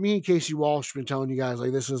me and Casey Walsh been telling you guys,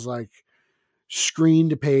 like, this is like screen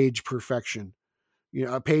to page perfection.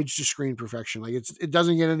 A page to screen perfection. Like it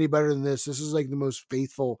doesn't get any better than this. This is like the most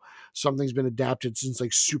faithful something's been adapted since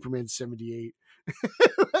like Superman 78.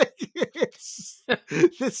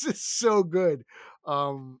 This is so good.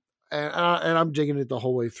 And I'm digging it the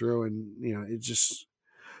whole way through. And this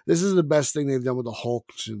is the best thing they've done with the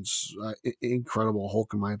Hulk since Incredible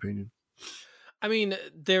Hulk, in my opinion. I mean,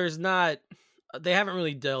 they haven't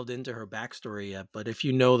really delved into her backstory yet, but if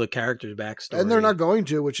you know the character's backstory, and they're not going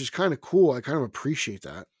to, which is kind of cool. I kind of appreciate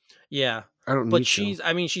that. Yeah, I don't. But she's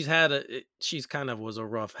had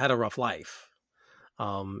a rough life,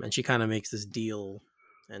 and she kind of makes this deal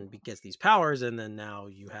and gets these powers, and then now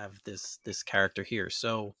you have this character here.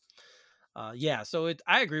 So, Yeah, so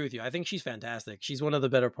I agree with you. I think she's fantastic. She's one of the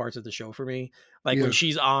better parts of the show for me. Like Yeah. when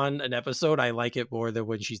she's on an episode, I like it more than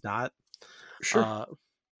when she's not. Sure.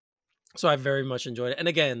 So I very much enjoyed it. And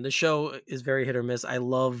again, the show is very hit or miss. I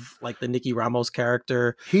love like the Nikki Ramos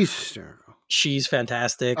character. He's hysterical. She's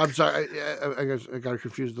fantastic. I'm sorry, I guess I got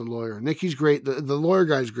confused. The lawyer, Nikki's great. The lawyer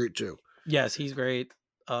guy's great too. Yes, he's great.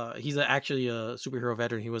 He's actually a superhero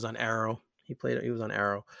veteran. He was on Arrow. He was on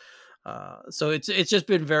Arrow. So it's just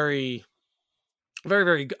been very, very,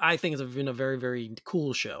 very. I think it's been a very, very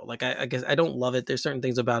cool show. Like I guess I don't love it. There's certain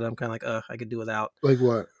things about it I'm kind of like, I could do without. Like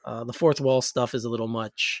what? The fourth wall stuff is a little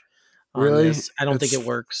much. Really? I don't think it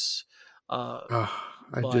works. I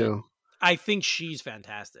do. I think she's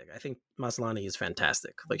fantastic. I think Maslany is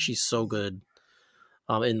fantastic. Like she's so good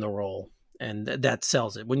in the role, and that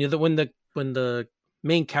sells it. When the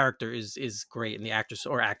main character is great and the actress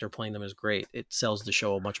or actor playing them is great, it sells the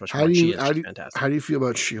show much more. She's fantastic. How do you feel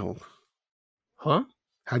about She-Hulk? Huh?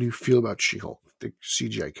 How do you feel about She-Hulk, the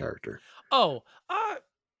CGI character? Oh,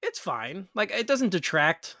 it's fine. Like it doesn't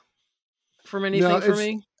detract from anything for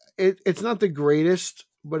me. It's not the greatest,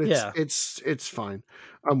 but it's fine.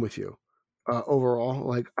 I'm with you. Overall,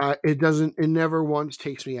 like it never once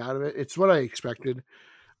takes me out of it. It's what I expected.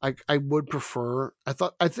 I would prefer.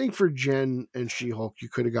 I think for Jen and She-Hulk, you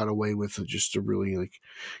could have got away with just a really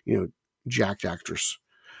jacked actress.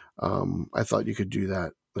 I thought you could do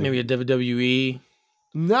that. Like, maybe a WWE.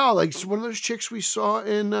 No, like one of those chicks we saw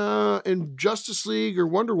in Justice League or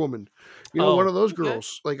Wonder Woman. One of those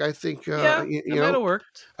girls. Okay. Like I think, it might have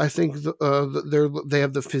worked. I think they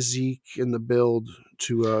have the physique and the build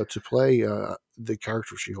to play the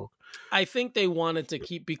character She-Hulk. I think they wanted to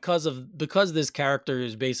keep because this character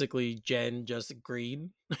is basically Jen, just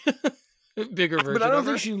green, bigger version. But I don't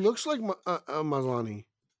think she looks like Maslany.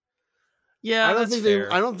 Yeah,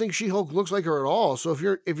 I don't think She-Hulk looks like her at all. So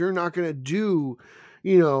if you're not going to do,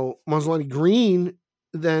 Maslany green,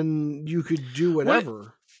 then you could do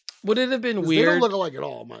whatever. Would it have been weird? They don't look alike at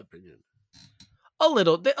all, in my opinion. A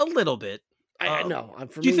little bit. I know.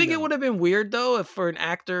 Do you think it would have been weird though, if for an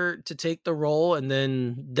actor to take the role and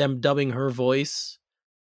then them dubbing her voice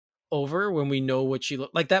over when we know what she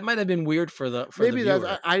looked like? That might have been weird for the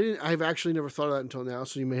viewer. I've actually never thought of that until now.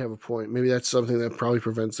 So you may have a point. Maybe that's something that probably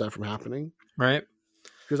prevents that from happening, right?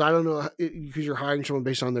 Because I don't know, because you're hiring someone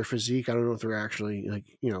based on their physique. I don't know if they're actually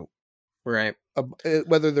right.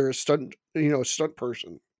 Whether they're a stunt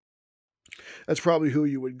person. That's probably who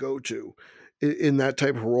you would go to in that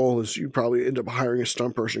type of role. Is you'd probably end up hiring a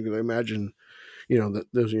stunt person, because I imagine, that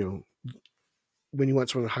those, when you want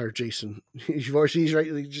someone to hire Jason, he's right,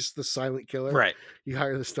 just the silent killer, right? You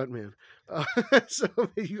hire the stunt man. So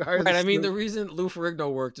you hire. Right. I mean, the reason Lou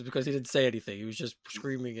Ferrigno worked is because he didn't say anything. He was just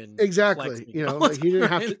screaming and exactly. Flexing, like he didn't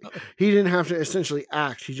have to. He didn't have to essentially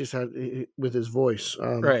act. He just had with his voice.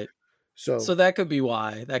 Right. So that could be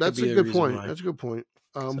why. That's a good point. That's a good point.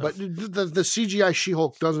 But the CGI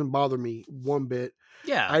She-Hulk doesn't bother me one bit.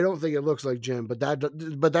 Yeah, I don't think it looks like Jen, but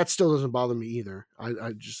that still doesn't bother me either.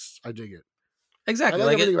 I dig it. Exactly. I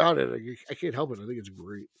like everything about it. I can't help it. I think it's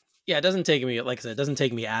great. Yeah, it doesn't take me, like I said, it doesn't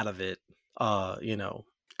take me out of it. And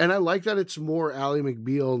I like that it's more Ally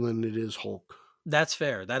McBeal than it is Hulk. That's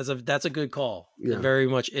fair. That's a good call. Yeah. It very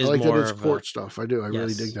much is. I like more that it's court stuff. I do. I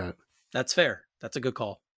really dig that. That's fair. That's a good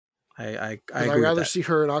call. I agree. I'd rather see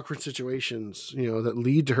her in awkward situations, that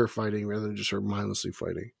lead to her fighting rather than just her mindlessly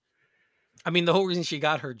fighting. I mean, the whole reason she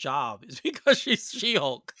got her job is because she's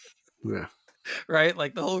She-Hulk. Yeah. Right?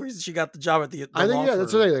 Like the whole reason she got the job at the I think law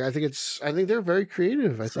that's what I think. I think they're very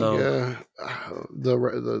creative. I think the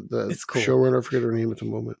it's cool. Showrunner, I forget her name at the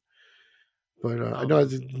moment, but I know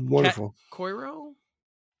it's wonderful. Kat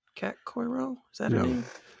Coiro? Is that her name?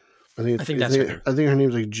 I think her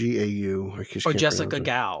name's like Gau. Or Jessica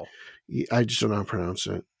Gao. I just don't know how to pronounce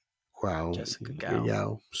it. Wow. Jessica Gao. Yeah.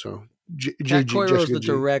 So Kat Coiro is the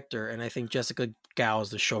director, and I think Jessica Gao is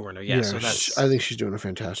the showrunner. Yeah, so I think she's doing a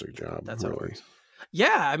fantastic job. That's really.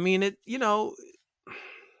 Yeah, I mean it.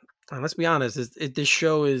 Let's be honest. This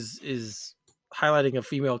show is highlighting a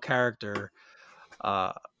female character,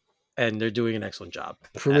 and they're doing an excellent job.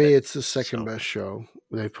 For me, it's the second best show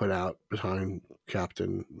they put out behind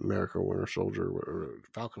Captain America, Winter Soldier, or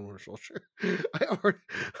Falcon, Winter Soldier.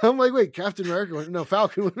 I'm like, wait, Captain America? No,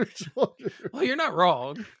 Falcon, Winter Soldier. Well, you're not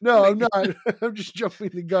wrong. No, I'm not. I'm just jumping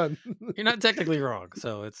the gun. You're not technically wrong,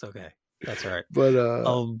 so it's okay. That's all right. But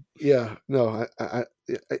yeah, no, I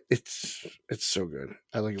it's so good.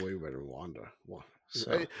 I like it way better than Wanda.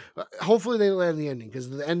 So. Hopefully they land the ending, because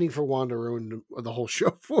the ending for Wanda ruined the whole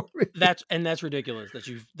show for me. That's ridiculous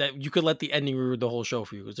that you could let the ending ruin the whole show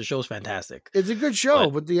for you, because the show's fantastic. It's a good show,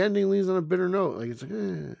 but the ending leaves on a bitter note. Like it's like,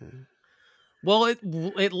 Well,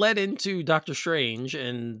 it led into Doctor Strange,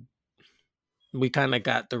 and we kind of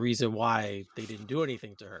got the reason why they didn't do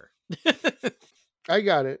anything to her. I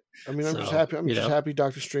got it. I mean, I'm just happy. I'm just happy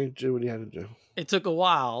Doctor Strange did what he had to do. It took a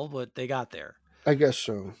while, but they got there. I guess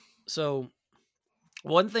so. So,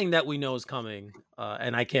 one thing that we know is coming,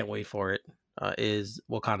 and I can't wait for it, is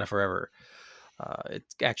Wakanda Forever. It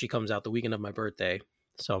actually comes out the weekend of my birthday,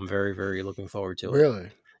 so I'm very, very looking forward to it. Really?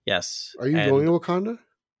 Yes. Are you going to Wakanda?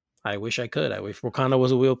 I wish I could. I wish Wakanda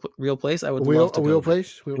was a real place. I would love to go. A real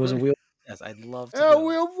place? It was a real. Yes, I'd love to. A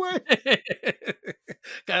real place.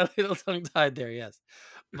 Got a little tongue tied there. Yes,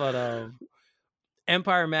 but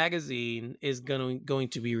Empire Magazine is going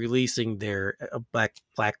to be releasing their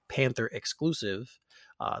Black Panther exclusive.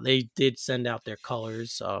 They did send out their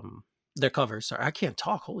colors, their covers. Sorry, I can't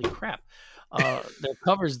talk. Holy crap! Their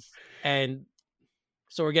covers, and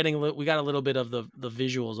so we got a little bit of the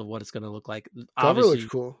visuals of what it's going to look like. Cover looks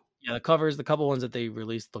cool. Yeah, the covers, the couple ones that they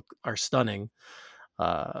released are stunning.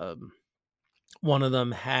 One of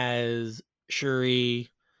them has Shuri.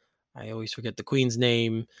 I always forget the queen's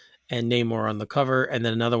name, and Namor on the cover, and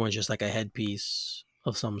then another one's just like a headpiece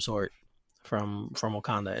of some sort from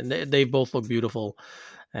Wakanda, and they both look beautiful.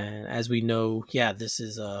 And as we know, yeah, this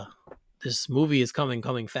movie is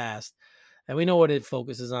coming fast, and we know what it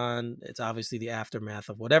focuses on. It's obviously the aftermath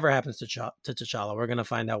of whatever happens to T'Challa. We're gonna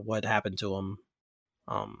find out what happened to him,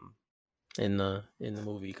 in the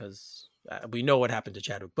movie, because we know what happened to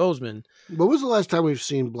Chadwick Boseman. What was the last time we've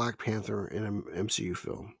seen Black Panther in an MCU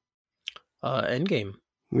film? Endgame.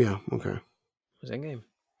 Yeah, okay. It was Endgame.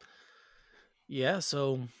 Yeah,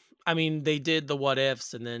 so I mean, they did the what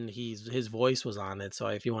ifs, and then his voice was on it. So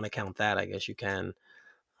if you want to count that, I guess you can.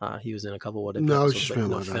 He was in a couple what ifs. No, it's just been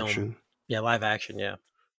live action. Yeah, live action. Yeah.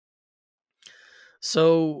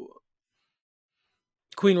 So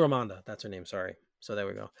Queen Ramonda, that's her name. Sorry. So there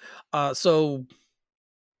we go. So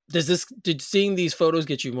did seeing these photos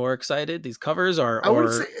get you more excited? These covers are. I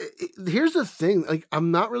would say, here's the thing. Like,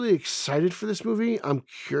 I'm not really excited for this movie. I'm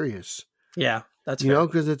curious. Yeah, that's fair.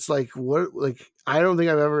 Because it's like I don't think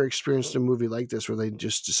I've ever experienced a movie like this where they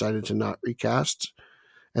just decided to not recast,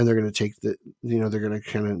 and they're going to take they're going to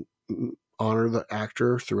kind of honor the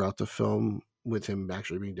actor throughout the film with him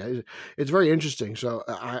actually being dead. It's very interesting. So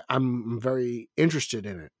I'm very interested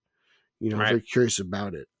in it. I'm very curious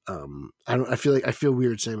about it. I feel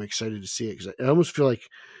weird saying I'm excited to see it, because I almost feel like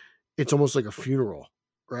it's almost like a funeral,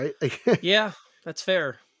 right? Yeah, that's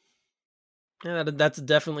fair. Yeah, that's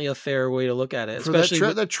definitely a fair way to look at it. For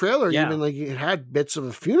especially that trailer, even like it had bits of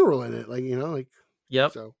a funeral in it,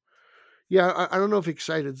 Yep. So, yeah, I don't know if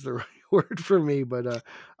excited's the right word for me, but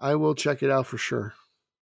I will check it out for sure.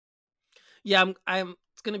 Yeah,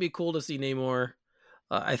 it's gonna be cool to see Namor.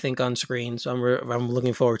 I think on screen, so I'm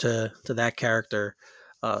looking forward to that character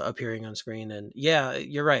appearing on screen. And yeah,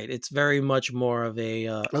 you're right. It's very much more of a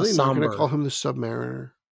Are they not going to call him the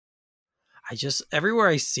Submariner? Everywhere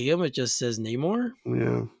I see him, it just says Namor.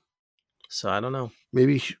 Yeah. So I don't know.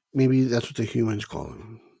 Maybe that's what the humans call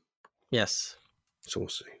him. Yes. So we'll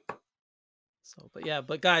see. So,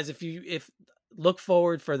 but guys, if look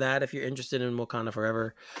forward for that. If you're interested in Wakanda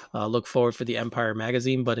Forever, look forward for the Empire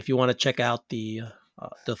magazine. But if you want to check out the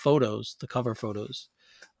photos, the cover photos,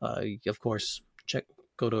 of course,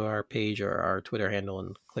 go to our page or our Twitter handle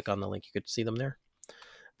and click on the link. You could see them there.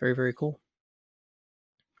 Very, very cool.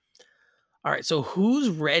 All right, so who's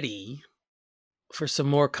ready for some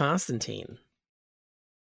more Constantine?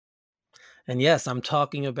 And yes, I'm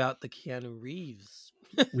talking about the Keanu Reeves.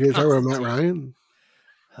 You're talking about Matt Ryan?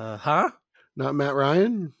 Huh? Not Matt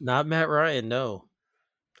Ryan? Not Matt Ryan, no.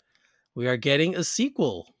 We are getting a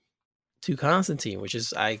sequel to Constantine, which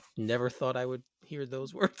is, I never thought I would hear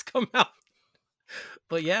those words come out.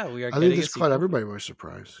 But yeah, we are getting a sequel. I think this caught everybody by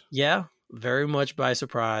surprise. Yeah, very much by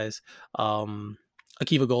surprise.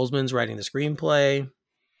 Akiva Goldsman's writing the screenplay,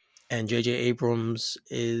 and J.J. Abrams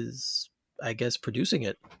is, I guess, producing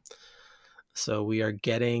it. So we are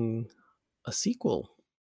getting a sequel.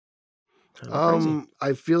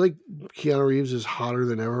 I feel like Keanu Reeves is hotter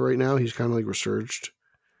than ever right now. He's kind of like resurged.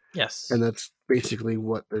 Yes. And that's basically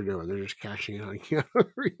what they're doing. They're just cashing in on Keanu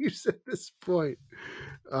Reeves at this point.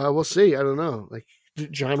 We'll see. I don't know. Like,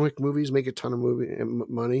 John Wick movies make a ton of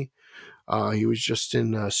money. He was just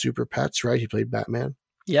in Super Pets, right? He played Batman.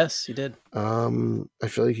 Yes, he did. I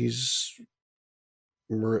feel like he's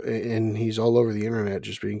all over the internet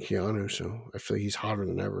just being Keanu. So I feel like he's hotter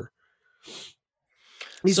than ever.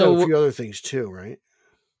 He's done a few other things too, right?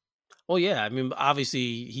 Well, yeah. I mean,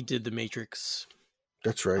 obviously, he did The Matrix.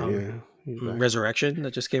 That's right. Yeah, Resurrection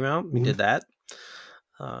that just came out. Mm-hmm. He did that.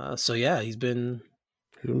 So yeah, he's been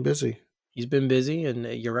busy. He's been busy, and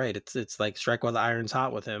you're right. It's like strike while the iron's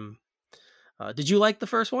hot with him. Did you like the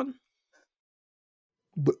first one?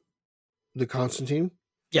 But the Constantine?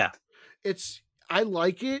 Yeah. I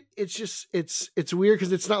like it. It's just it's weird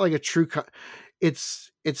because it's not like a true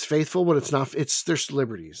it's faithful, but it's not. There's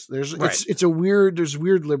liberties. There's there's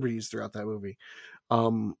weird liberties throughout that movie.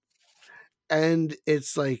 And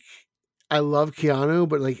it's like I love Keanu,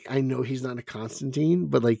 but like I know he's not a Constantine,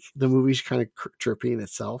 but like the movie's kind of trippy in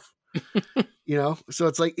itself. So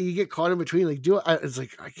it's like you get caught in between. Like, it's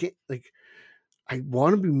like I can't, like, I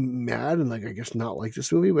want to be mad and like I guess not like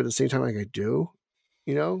this movie, but at the same time, like I do.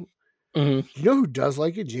 Mm-hmm. You know who does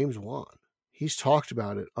like it? James Wan. He's talked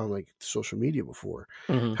about it on like social media before,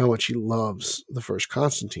 how much he loves the first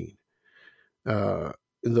Constantine, in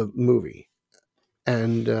the movie,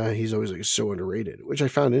 and he's always like so underrated, which I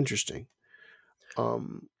found interesting.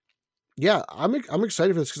 Yeah, I'm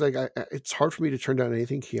excited for this because like it's hard for me to turn down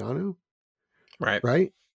anything Keanu,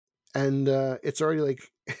 right, and it's already like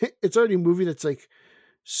it's already a movie that's like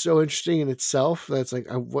so interesting in itself that's like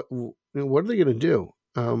what are they gonna do?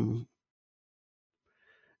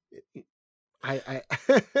 I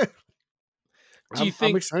do you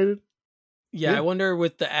think? I'm excited. Yeah, I wonder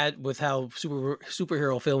with how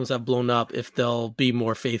superhero films have blown up, if they'll be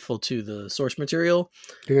more faithful to the source material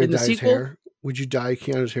in the sequel. His hair? Would you dye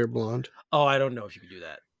Keanu's hair blonde? Oh, I don't know if you could do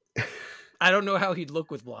that. I don't know how he'd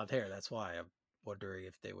look with blonde hair. That's why I'm wondering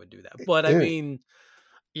if they would do that. But I mean,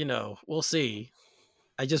 we'll see.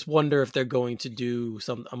 I just wonder if they're going to do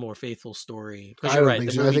a more faithful story. Because you're right,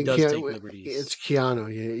 the movie does take liberties. It's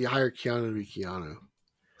Keanu. You hire Keanu to be Keanu.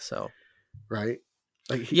 So, right?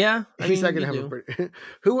 Like he's not gonna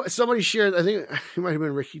have somebody shared. I think it might have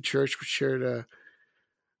been Ricky Church, who shared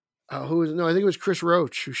I think it was Chris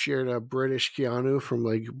Roach who shared a British Keanu from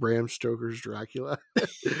like Bram Stoker's Dracula,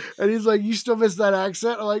 and he's like, "You still miss that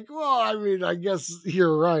accent?" I'm like, "Well, I mean, I guess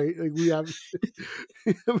you're right. Like we have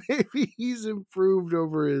maybe he's improved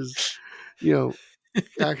over his,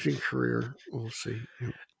 acting career. We'll see."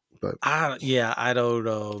 But I don't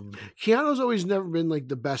know. Keanu's always never been like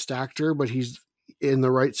the best actor, but he's in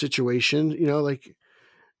the right situation. Like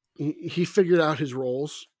he figured out his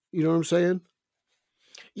roles. You know what I'm saying?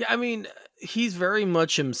 Yeah, I mean, he's very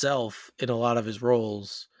much himself in a lot of his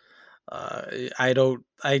roles. I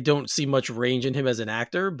don't see much range in him as an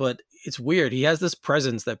actor, but it's weird. He has this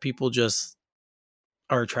presence that people just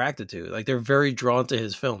are attracted to. Like they're very drawn to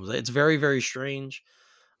his films. It's very, very strange.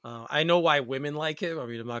 I know why women like him. I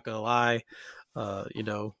mean, I'm not gonna lie.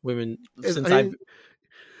 Women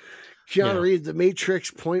Keanu Reeves, The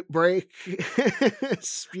Matrix, Point Break,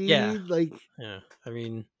 Speed, I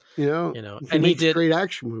mean, and he did great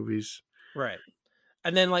action movies, right?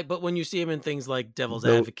 And then but when you see him in things like Devil's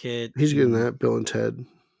Advocate, he's getting that. Bill and Ted.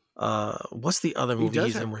 What's the other movie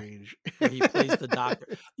he's in? Range. Where he plays the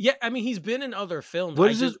doctor. Yeah, I mean, he's been in other films.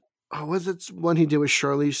 Was it one he did with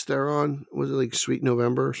Charlize Theron? Was it like Sweet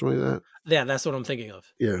November or something like that? Yeah, that's what I'm thinking of.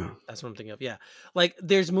 Yeah. That's what I'm thinking of. Yeah. Like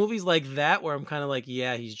there's movies like that where I'm kind of like,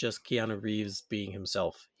 yeah, he's just Keanu Reeves being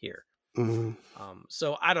himself here. Mm-hmm.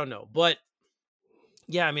 So I don't know. But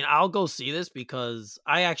yeah, I mean, I'll go see this because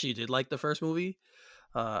I actually did like the first movie.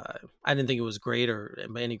 I didn't think it was great or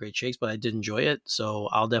by any great shakes, but I did enjoy it. So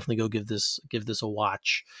I'll definitely go give this a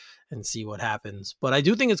watch and see what happens. But I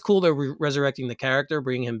do think it's cool they're resurrecting the character,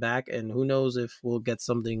 bringing him back, and who knows if we'll get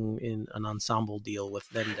something in an ensemble deal with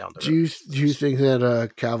them down the road. Do you think that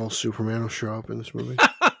Cavill Superman will show up in this movie?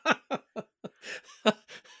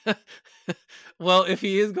 Well, if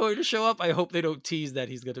he is going to show up, I hope they don't tease that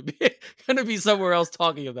he's going to be somewhere else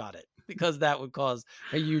talking about it, because that would cause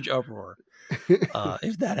a huge uproar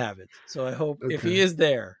if that happens. So I hope if he is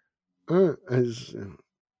there.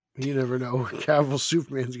 You never know when Cavill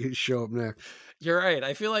Superman's going to show up next. You're right.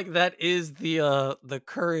 I feel like that is the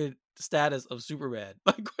current status of Superman.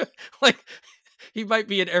 Like he might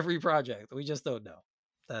be in every project. We just don't know.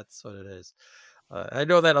 That's what it is. I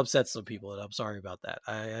know that upsets some people, and I'm sorry about that.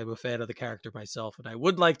 I'm a fan of the character myself, and I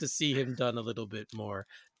would like to see him done a little bit more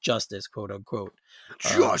justice, quote unquote,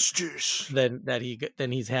 justice than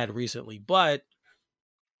he's had recently. But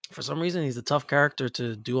for some reason, he's a tough character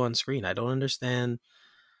to do on screen. I don't understand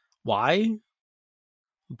why,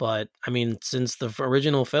 but I mean, since the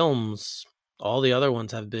original films, all the other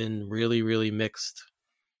ones have been really, really mixed,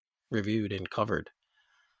 reviewed and covered.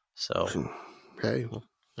 So, okay,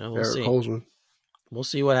 we'll see. Holzman. We'll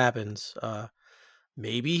see what happens.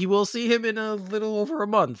 Maybe he will see him in a little over a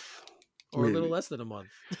month, or a little less than a month.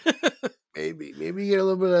 maybe get a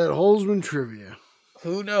little bit of that Holzman trivia.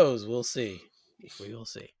 Who knows? We'll see. We will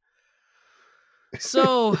see.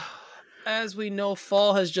 So, As we know,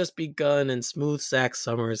 fall has just begun and smooth sack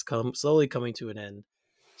summer is slowly coming to an end.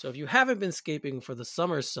 So if you haven't been scaping for the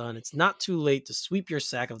summer sun, it's not too late to sweep your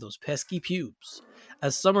sack of those pesky pubes.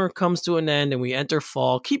 As summer comes to an end and we enter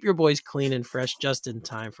fall, keep your boys clean and fresh just in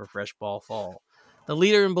time for Fresh Ball Fall. The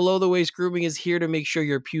leader in below the waist grooming is here to make sure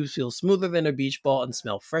your pubes feel smoother than a beach ball and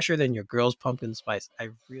smell fresher than your girl's pumpkin spice. I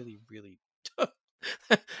really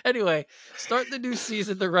Anyway, start the new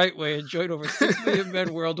season the right way and join over 6 million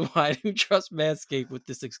men worldwide who trust Manscaped with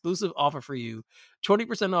this exclusive offer for you.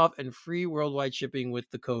 20% off and free worldwide shipping with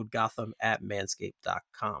the code Gotham at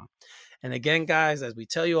manscaped.com. And again, guys, as we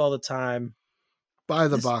tell you all the time, buy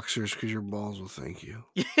the boxers because your balls will thank you.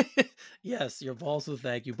 Yes, your balls will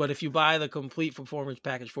thank you. But if you buy the complete Performance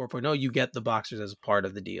Package 4.0, you get the boxers as a part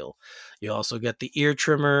of the deal. You also get the ear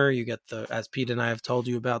trimmer. You get the, as Pete and I have told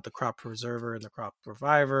you about, the Crop Preserver and the Crop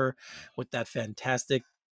Reviver with that fantastic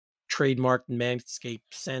trademarked Manscaped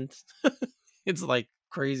scent. It's like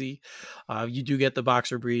crazy. You do get the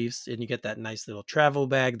boxer briefs, and you get that nice little travel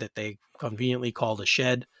bag that they conveniently called a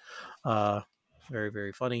shed. Very,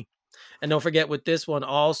 very funny. And don't forget, with this one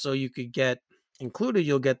also, you could get included,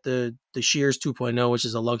 you'll get the Shears 2.0, which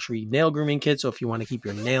is a luxury nail grooming kit. So if you want to keep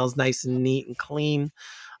your nails nice and neat and clean,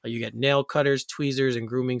 you get nail cutters, tweezers, and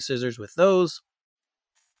grooming scissors with those.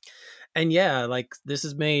 And yeah, like this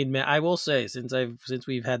has made, I will say, since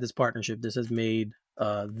we've had this partnership, this has made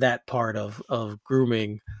that part of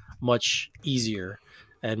grooming much easier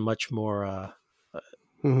and much more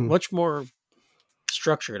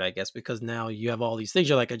structured, I guess, because now you have all these things.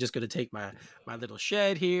 You're like, I'm just going to take my little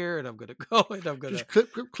shed here and I'm going to go and I'm going to just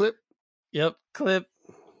clip. Yep. Clip,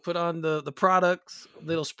 put on the products,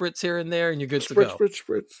 little spritz here and there, and you're good to go.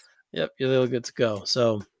 Spritz. Yep. You're a little good to go.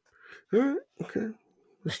 So, all right. Okay.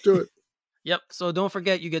 Let's do it. Yep. So don't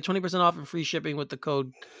forget, you get 20% off and free shipping with the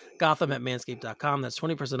code Gotham at manscaped.com. That's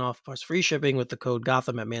 20% off plus free shipping with the code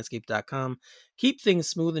Gotham at manscaped.com. Keep things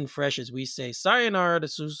smooth and fresh as we say sayonara to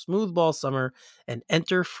smooth ball summer and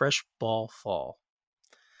enter fresh ball fall.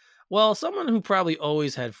 Well, someone who probably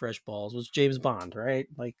always had fresh balls was James Bond, right?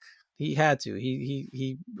 Like he had to.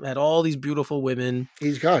 He had all these beautiful women.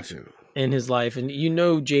 He's got to. In his life. And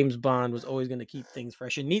James Bond was always going to keep things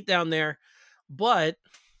fresh and neat down there. But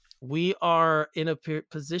we are in a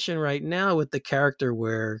position right now with the character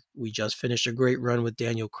where we just finished a great run with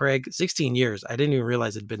Daniel Craig. 16 years. I didn't even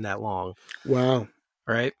realize it'd been that long. Wow.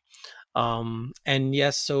 Right. And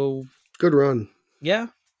yes, so good run. Yeah.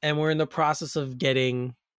 And we're in the process of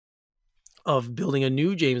building a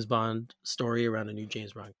new James Bond story around a new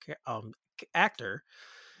James Bond actor.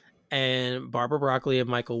 And Barbara Broccoli and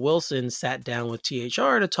Michael Wilson sat down with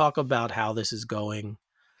THR to talk about how this is going.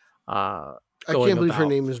 I can't believe her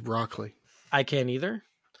name is Broccoli. I can't either.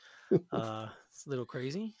 It's a little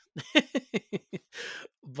crazy.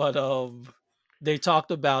 But they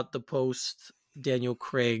talked about the post Daniel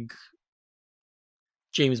Craig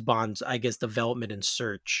James Bond's, I guess, development and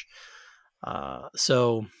search.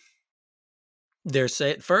 So they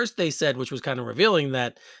said, which was kind of revealing,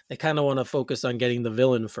 that they kind of want to focus on getting the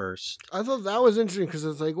villain first. I thought that was interesting because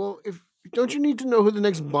it's like, well, don't you need to know who the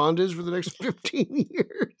next Bond is for the next 15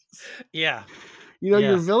 years? Yeah.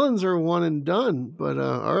 Your villains are one and done, but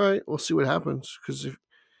all right, we'll see what happens. Because if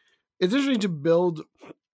it's interesting to build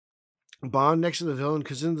Bond next to the villain,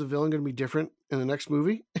 because isn't the villain going to be different in the next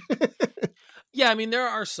movie? Yeah, I mean, there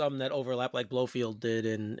are some that overlap, like Blofeld did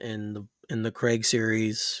in the Craig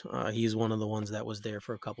series. He's one of the ones that was there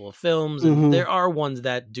for a couple of films, and there are ones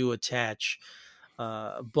that do attach.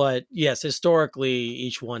 But yes, historically,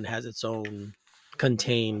 each one has its own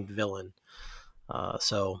contained villain.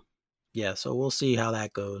 So we'll see how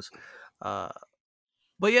that goes.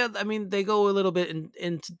 But yeah, I mean, they go a little bit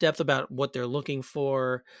into depth about what they're looking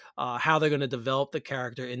for, how they're going to develop the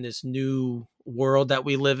character in this new world that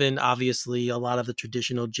we live in. Obviously, a lot of the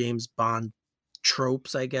traditional James Bond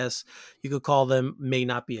tropes, I guess you could call them, may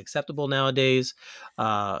not be acceptable nowadays.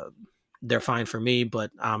 They're fine for me,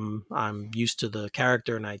 but I'm used to the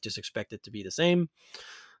character and I just expect it to be the same.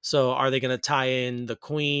 So are they going to tie in the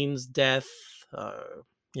Queen's death?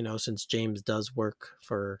 Since James does work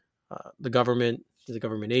for the government, he's a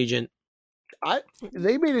government agent.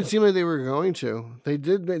 They made it seem like they were going to. They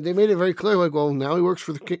did. They made it very clear, like, well, now he works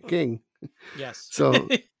for the king. Yes. So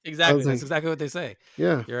exactly. That's exactly what they say.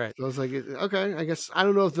 Yeah. You're right. So I was like, okay, I guess I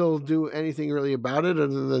don't know if they'll do anything really about it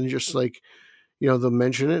other than just like, they'll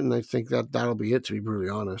mention it. And I think that'll be it, to be brutally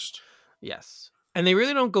honest. Yes. And they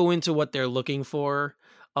really don't go into what they're looking for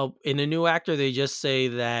in a new actor. They just say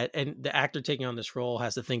that, and the actor taking on this role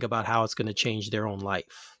has to think about how it's going to change their own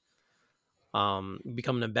life.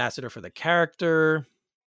 Become an ambassador for the character.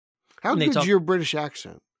 How good's your British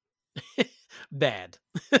accent? Bad.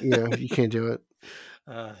 Yeah, you can't do it.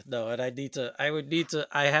 No, and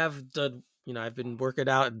I have done, I've been working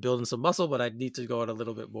out and building some muscle, but I need to go on a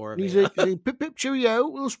little bit more of Pip pip cheerio,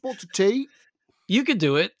 little spots of tea. You could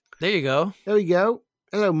do it. There you go. There we go.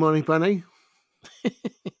 Hello, Money Bunny.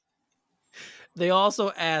 They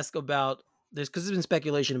also ask about this because there's been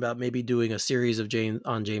speculation about maybe doing a series of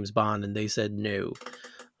James Bond, and they said no.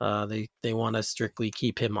 They want to strictly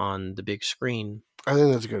keep him on the big screen. I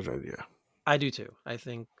think that's a good idea. I do too. I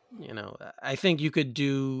think you could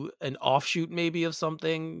do an offshoot maybe of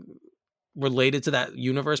something related to that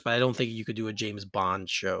universe, but I don't think you could do a James Bond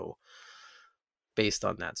show based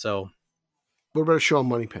on that. So, what about a show on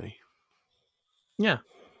Moneypenny? Yeah,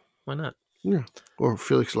 why not? Yeah, or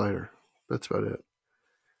Felix Leiter. That's about it.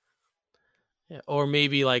 Yeah, or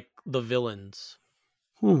maybe like the villains.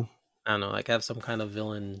 I don't know, like have some kind of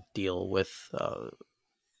villain deal with the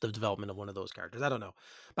development of one of those characters. I don't know,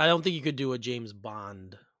 but I don't think you could do a James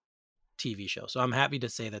Bond TV show. So I'm happy to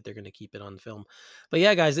say that they're going to keep it on film. But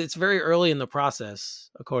yeah, guys, it's very early in the process,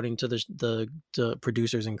 according to the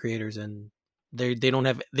producers and creators, and they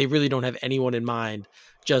really don't have anyone in mind.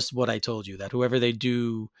 Just what I told you, that whoever they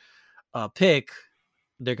do pick,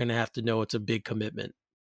 they're going to have to know it's a big commitment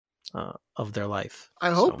of their life.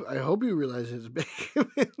 I hope you realize it's a big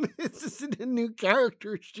commitment. It's just a new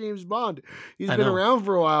character. It's James Bond. He's been around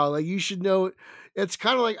for a while. Like, you should know. It's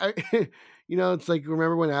kind of like it's like,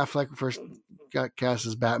 remember when Affleck first got cast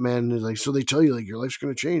as Batman, and it's like, so they tell you like your life's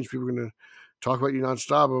going to change. People are going to talk about you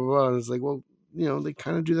nonstop, blah, blah, blah. And it's like, well, they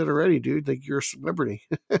kind of do that already, dude. Like, you're a celebrity,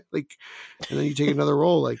 like, and then you take another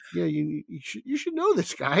role. Like, yeah, you should know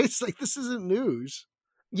this guy. It's like, this isn't news.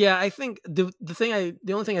 Yeah, I think the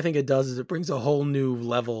only thing I think it does is it brings a whole new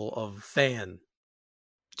level of fan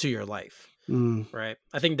to your life, right?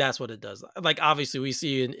 I think that's what it does. Like, obviously, we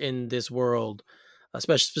see in this world,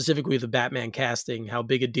 especially specifically the Batman casting, how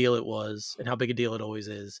big a deal it was and how big a deal it always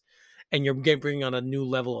is, and you're bringing on a new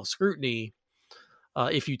level of scrutiny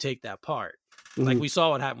if you take that part. Like, we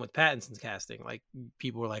saw what happened with Pattinson's casting. Like,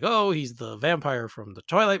 people were like, "Oh, he's the vampire from the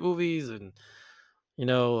Twilight movies," and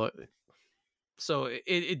so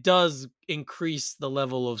it does increase the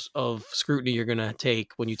level of scrutiny you're going to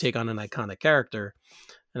take when you take on an iconic character.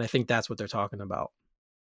 And I think that's what they're talking about.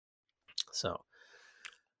 So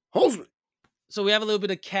we have a little bit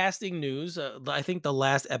of casting news. I think the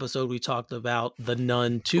last episode we talked about The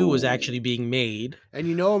Nun 2 was actually being made.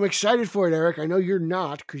 And I'm excited for it, Eric. I know you're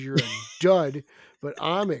not because you're a dud, but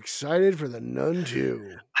I'm excited for The Nun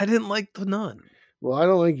 2. I didn't like The Nun. Well, I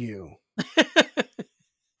don't like you.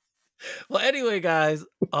 Well, anyway, guys,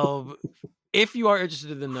 if you are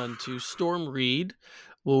interested in The Nun 2, Storm Reed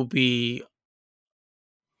will be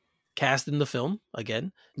cast in the film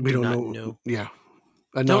again. We don't know. Yeah.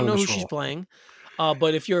 I don't know who she's playing.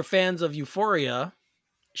 But if you're fans of Euphoria,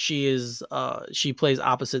 she plays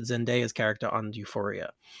opposite Zendaya's character on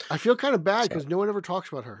Euphoria. I feel kind of bad because no one ever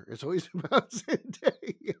talks about her. It's always about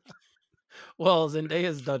Zendaya. Well,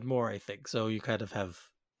 Zendaya's done more, I think. So you kind of have,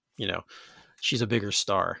 she's a bigger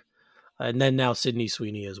star. And then now Sydney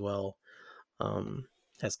Sweeney as well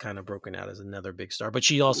has kind of broken out as another big star. But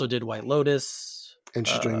she also did White Lotus. And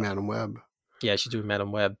she's doing Madam Web. Yeah, she's doing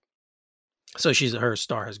Madam Web. So her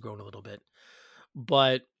star has grown a little bit.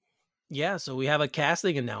 But yeah, so we have a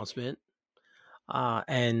casting announcement.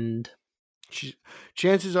 And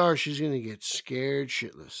chances are she's going to get scared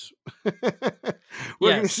shitless.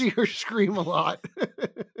 We're going to see her scream a lot.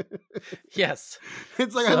 Yes.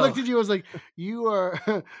 It's like, I looked at you, I was like,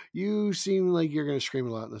 you seem like you're going to scream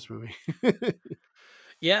a lot in this movie.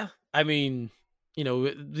 Yeah. I mean,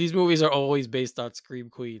 these movies are always based on Scream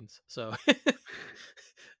Queens. So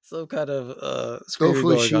some kind of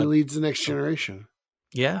hopefully she leads the next generation.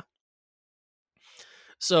 Yeah.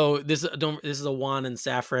 So this is a Wan and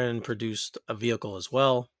Safran produced a vehicle as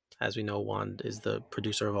well. As we know, Wan is the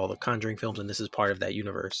producer of all the Conjuring films, and this is part of that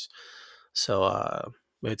universe. So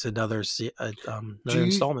it's another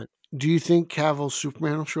installment. Do you think Cavill's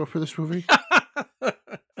Superman will show up for this movie?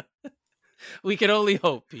 We can only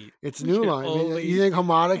hope, Pete. It's New Line. You think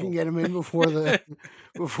Hamada can get him in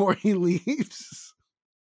before he leaves?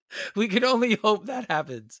 We can only hope that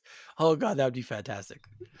happens. Oh God, that would be fantastic.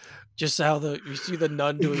 Just how you see the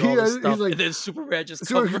nun doing all this stuff, like, and then Superman just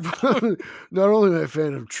comes around. Not only am I a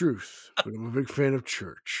fan of truth, but I'm a big fan of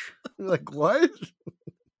church. Like, what?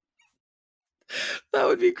 That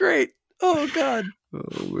would be great. Oh God.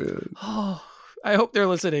 Oh man. Oh, I hope they're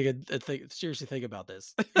listening and seriously think about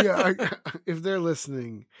this. Yeah, if they're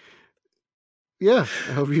listening. Yeah,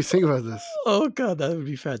 I hope you think about this. Oh, God, that would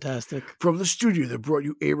be fantastic. From the studio that brought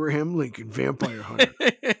you Abraham Lincoln, Vampire Hunter.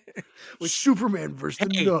 Superman versus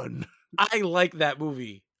the Nun. I like that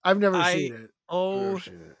movie. I've never seen it.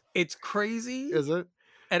 It's crazy. Is it?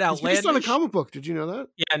 And outlandish. It's based on a comic book. Did you know that?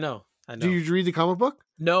 Yeah, I know. Do you read the comic book?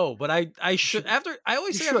 No, but I should. After I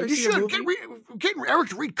always say after I see a movie, getting Eric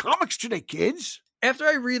to read comics today, kids. After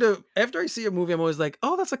I see a movie, I'm always like,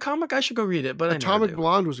 oh, that's a comic. I should go read it. But Atomic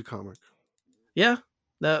Blonde was a comic. Yeah.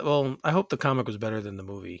 I hope the comic was better than the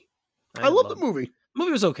movie. I love the movie. The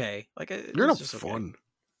movie was okay. Like you're not fun. Okay.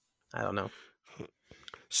 I don't know.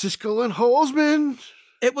 Siskel and Holzman.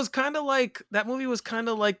 It was kind of like that movie was kind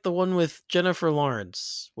of like the one with Jennifer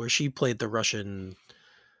Lawrence, where she played the Russian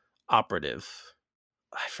operative.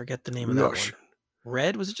 I forget the name of that one.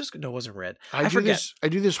 Red? Was it just? No, it wasn't Red. I forget. I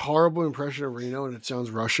do this horrible impression of Reno, and it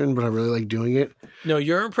sounds Russian, but I really like doing it. No,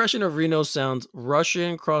 your impression of Reno sounds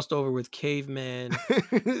Russian crossed over with caveman.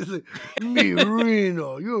 Like, me,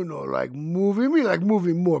 Reno, like movie. Me like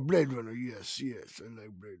movie more. Blade Runner, yes, I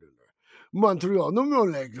like Blade Runner. Montreal, no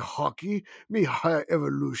like hockey. Me higher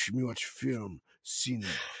evolution. Me watch film, cinema.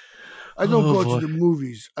 I don't go to the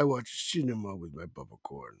movies. I watch cinema with my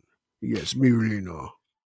popcorn. Yes, me, Reno.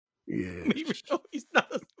 Yeah, he's not.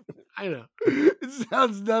 I know. It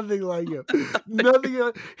sounds nothing like him.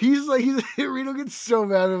 Nothing. He's Reno gets so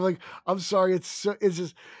mad. I'm like, I'm sorry. It's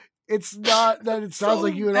not that it sounds so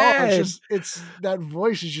like you at all. It's that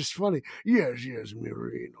voice is just funny. Yes, me,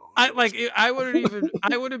 Reno. I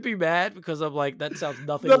wouldn't be mad because I'm like, that sounds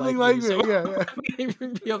nothing like me. So yeah. I wouldn't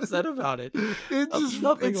even be upset about it.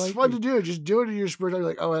 It's fun to do. Just do it in your spare time.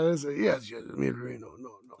 Like, oh, that is it. Yes, me, Reno.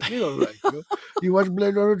 No. You don't like it. You watch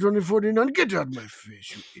Blade Runner 2049? Get out of my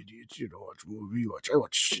face, you idiots. You don't watch movie. I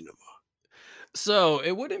watch cinema. So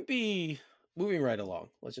it wouldn't be moving right along.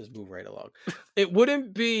 Let's just move right along. It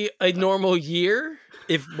wouldn't be a normal year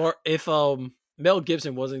if Mel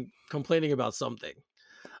Gibson wasn't complaining about something.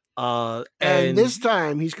 And this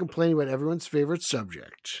time he's complaining about everyone's favorite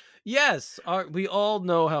subject. Yes, we all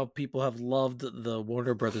know how people have loved the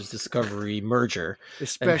Warner Brothers Discovery merger,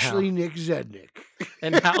 especially Nick Zednick.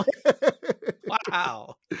 And how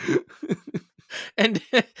wow, and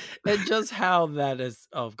just how that has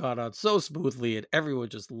gone on so smoothly, and everyone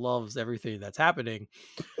just loves everything that's happening.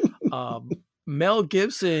 Mel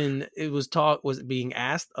Gibson, was being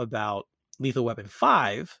asked about Lethal Weapon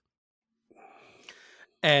 5.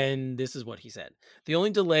 And this is what he said. The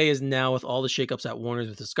only delay is now with all the shakeups at Warner's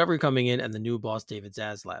with Discovery coming in and the new boss, David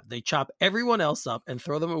Zaslav. They chop everyone else up and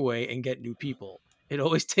throw them away and get new people. It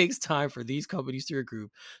always takes time for these companies to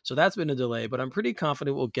regroup. So that's been a delay, but I'm pretty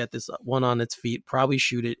confident we'll get this one on its feet, probably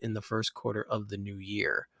shoot it in the first quarter of the new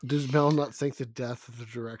year. Does Mel not think the death of the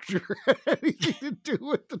director had anything to do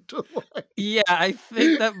with the delay? Yeah, I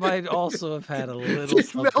think that might also have had a little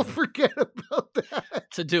Did Mel forget about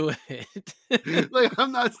that? To do it. Like,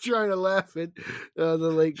 I'm not trying to laugh at the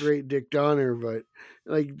late, great Dick Donner, but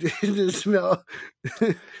like, does Mel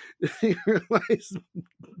realize...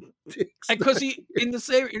 Because he, in the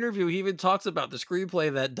same interview, he even talks about the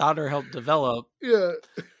screenplay that Donner helped develop. Yeah,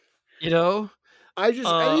 I think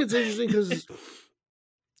it's interesting because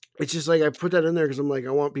it's just like I put that in there because I'm like,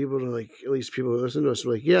 I want people to, like, at least people who listen to us,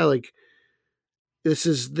 like, yeah, like this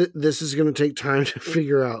is going to take time to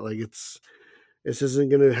figure out. Like, this isn't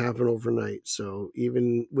going to happen overnight. So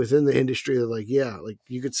even within the industry, they're like, yeah, like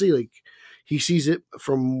you could see, like he sees it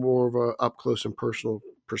from more of a up close and personal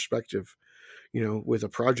perspective. With a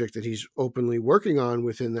project that he's openly working on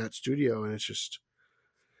within that studio. And it's just,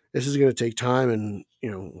 this is going to take time. And,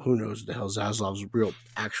 who knows what the hell Zaslav's real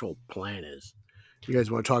actual plan is. You guys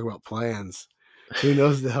want to talk about plans. Who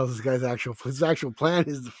knows the hell this guy's his actual plan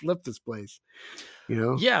is to flip this place,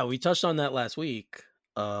 Yeah, we touched on that last week.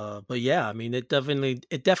 But yeah, I mean, it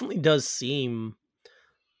definitely does seem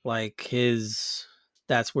like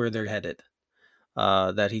that's where they're headed.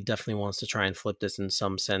 That he definitely wants to try and flip this in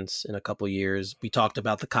some sense in a couple years. We talked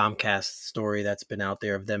about the Comcast story that's been out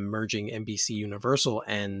there of them merging NBC Universal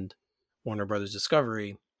and Warner Brothers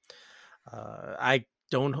Discovery. I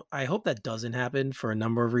hope that doesn't happen for a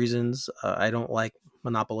number of reasons. I don't like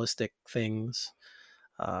monopolistic things.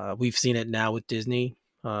 We've seen it now with Disney.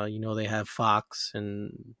 They have Fox,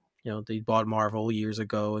 and they bought Marvel years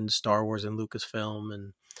ago, and Star Wars and Lucasfilm,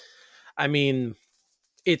 and I mean,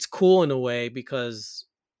 it's cool in a way because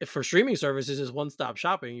for streaming services, it's one-stop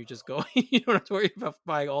shopping. You just go, you don't have to worry about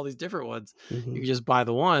buying all these different ones. Mm-hmm. You can just buy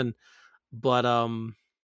the one. But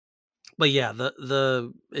yeah,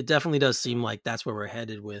 it definitely does seem like that's where we're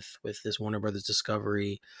headed with this Warner Brothers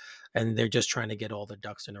Discovery, and they're just trying to get all their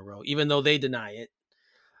ducks in a row, even though they deny it.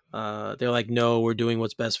 They're like, no, we're doing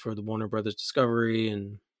what's best for the Warner Brothers Discovery,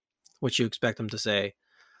 and what you expect them to say.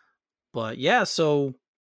 But yeah, so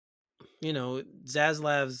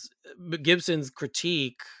Gibson's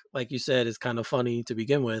critique, like you said, is kind of funny to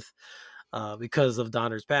begin with, because of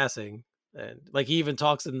Donner's passing. And like he even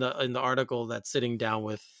talks in the article that's sitting down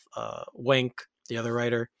with Wenk, the other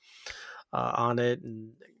writer, on it,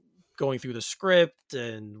 and going through the script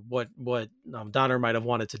and what Donner might have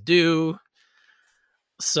wanted to do.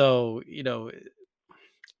 So,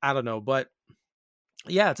 I don't know, but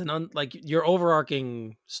yeah, it's like your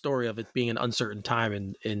overarching story of it being an uncertain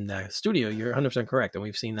time in the studio. You're 100% correct, and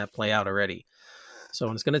we've seen that play out already. So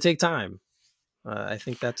it's going to take time. I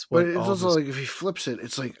think that's what. But it's also like if he flips it,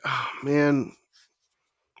 it's like, oh man,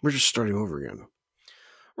 we're just starting over again.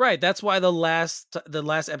 Right. That's why the last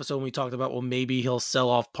episode when we talked about, well, maybe he'll sell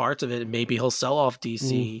off parts of it, and maybe he'll sell off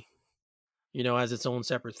DC, as its own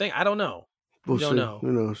separate thing. I don't know. We don't know.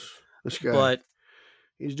 Who knows? This guy, but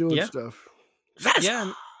he's doing stuff.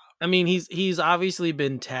 Yeah, I mean, he's obviously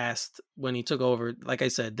been tasked when he took over. Like I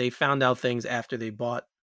said, they found out things after they bought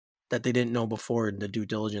that they didn't know before in the due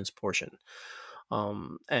diligence portion.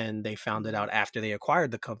 And they found it out after they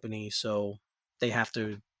acquired the company, so they have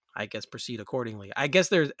to, I guess, proceed accordingly. I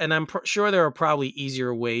guess I'm sure there are probably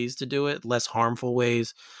easier ways to do it, less harmful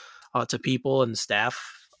ways to people and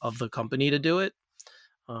staff of the company to do it.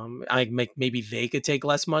 Maybe they could take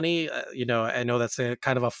less money. I know that's a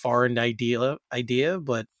kind of a foreign idea,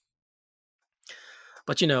 but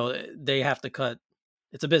they have to cut.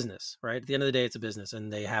 It's a business, right? At the end of the day, it's a business,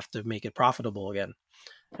 and they have to make it profitable again.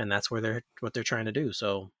 And that's what they're trying to do.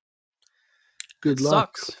 So good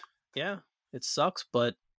luck. Sucks. Yeah, it sucks,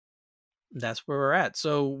 but that's where we're at.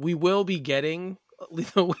 So we will be getting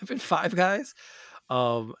Lethal Weapon 5, guys.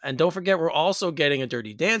 And don't forget, we're also getting a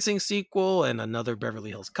Dirty Dancing sequel and another Beverly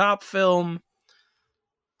Hills Cop film.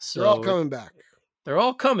 So they're all coming back. They're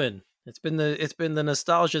all coming. It's been the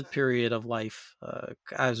nostalgia period of life,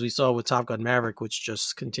 as we saw with Top Gun Maverick, which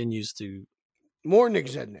just continues to more Nick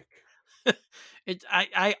Zednick.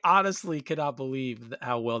 I honestly cannot believe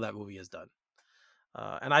how well that movie is done.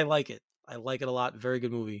 And I like it. I like it a lot. Very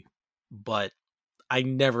good movie. But I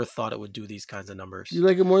never thought it would do these kinds of numbers. You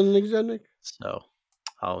like it more than Nick Zednick? So,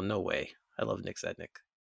 no way. I love Nick Zednick.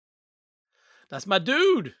 That's my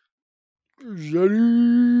dude.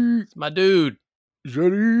 Zeddy. It's my dude.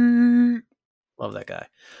 Zeddy. Love that guy.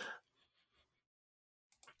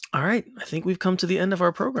 All right. I think we've come to the end of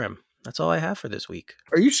our program. That's all I have for this week.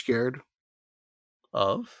 Are you scared?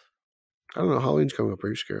 Of? I don't know. Halloween's coming up. Are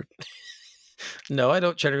you scared? No, I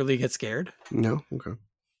don't generally get scared. No? Okay.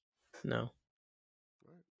 No.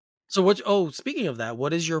 So speaking of that,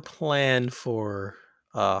 what is your plan for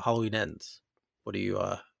Halloween Ends? What are you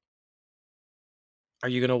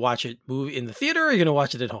going to watch it in the theater, or are you going to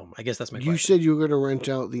watch it at home? I guess that's my question. You said you were going to rent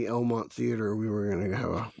out the Elmont Theater. We were going to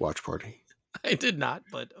have a watch party. I did not,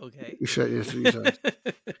 but okay. You said, yes, you said.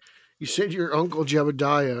 You said your uncle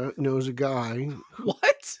Jebediah knows a guy.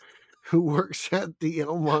 What? Who works at the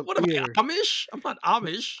Elmont What Theater. Am I Amish? I'm not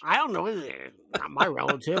Amish. I don't know. Not my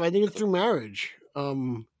relative. I think it's through marriage.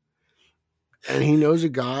 And he knows a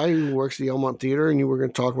guy who works at the Elmont Theater, and you were going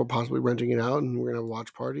to talk about possibly renting it out, and we're going to have a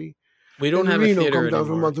watch party. We don't have a theater come down anymore.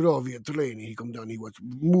 from Montreal via train. He come down. He watch a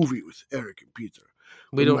movie with Eric and Peter.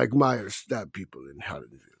 We don't. Mike Myers stab people in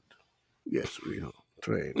Haddonfield. Yes, we know.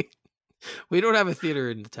 Train. We don't have a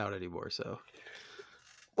theater in the town anymore, so.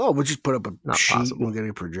 Oh, we'll just put up a Not sheet possible. and we'll get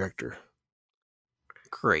a projector.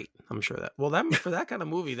 Great, I'm sure that. Well, for that kind of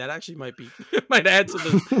movie, that actually might add to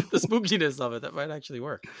the spookiness of it. That might actually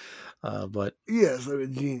work. But yes, I'm a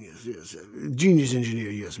genius. Yes, genius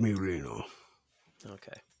engineer. Yes, me Reno.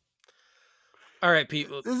 Okay. All right, Pete.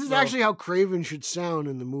 This is actually how Craven should sound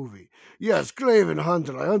in the movie. Yes, Craven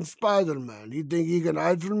Hunter. I hunt Spider-Man. You think he can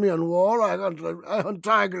hide from me on wall? I hunt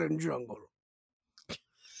tiger in jungle.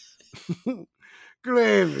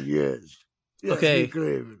 Craven, yes. Yes, okay. Me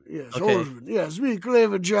Craven. Yes, okay. Horseman. Yes, me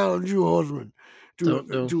Craven challenge you, Horseman,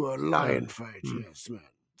 to a lion fight. Yes, man.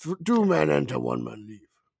 2 men enter, 1 man leave.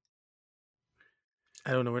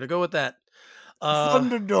 I don't know where to go with that.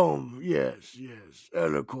 Thunderdome. Yes.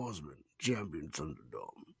 Eric Horseman, champion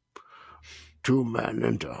Thunderdome. 2 men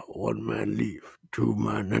enter, 1 man leave. 2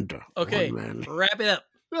 men enter. Okay, 1 man leave. Wrap it up.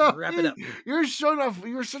 Wrap it up. You're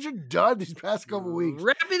such a dud these past couple weeks.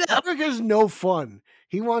 Wrap it up. Eric has no fun.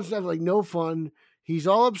 He wants to have no fun. He's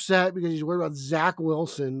all upset because he's worried about Zach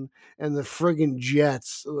Wilson and the friggin'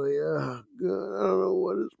 Jets. Like, oh, God, I don't know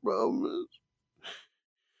what his problem is.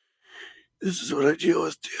 This is what I deal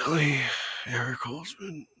with daily. Eric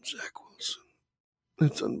Holzman, Zach Wilson.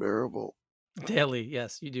 It's unbearable. Daily,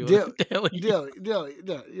 yes, you do. Daily. Yeah,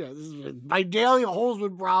 this is my daily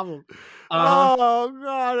Holzman problem. Oh,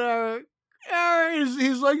 God, Eric.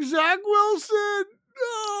 He's like Zach Wilson.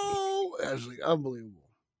 No. was like unbelievable.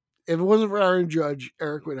 If it wasn't for Aaron Judge,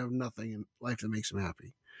 Eric would have nothing in life that makes him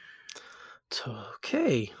happy.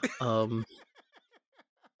 Okay.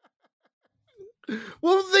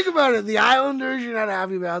 Well, think about it. The Islanders, you're not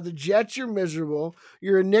happy about. The Jets, you're miserable.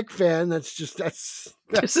 You're a Knick fan. That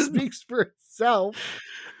speaks for itself.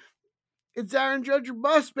 It's Aaron Judge or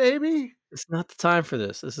bust, baby. It's not the time for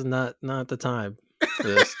this. This is not the time for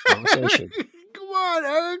this conversation. Come on,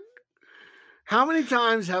 Eric. How many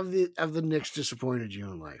times have the Knicks disappointed you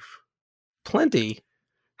in life? Plenty.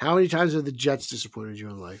 How many times have the Jets disappointed you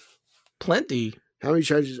in life? Plenty. How many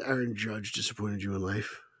times has Aaron Judge disappointed you in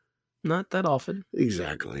life? Not that often.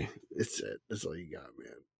 Exactly. It's it. That's all you got,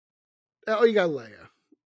 man. Oh, you got Leia.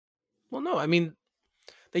 Well, no, I mean,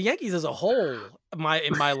 the Yankees as a whole, in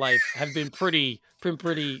my life, have been pretty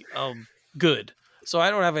good. So I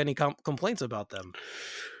don't have any complaints about them.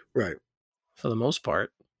 Right. For the most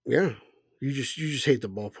part. Yeah. You just hate the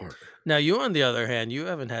ballpark. Now, you, on the other hand, you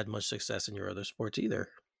haven't had much success in your other sports either.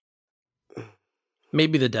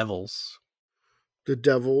 Maybe the Devils. The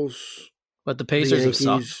Devils. But the Pacers have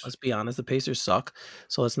sucked. Let's be honest. The Pacers suck.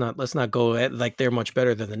 So let's not go at, like they're much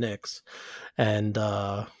better than the Knicks. And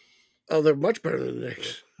oh, they're much better than the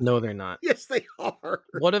Knicks. No, they're not. Yes, they are.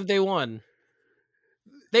 What have they won?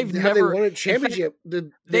 They've never won a championship.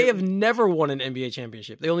 They have never won an NBA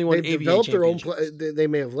championship. They only won ABA developed their own they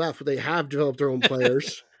may have left, but they have developed their own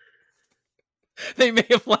players. They may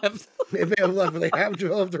have left. They may have left, but they have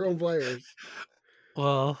developed their own players.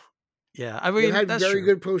 Well, yeah. I mean, they've had that's very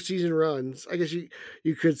true. good postseason runs. I guess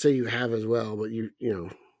you could say you have as well, but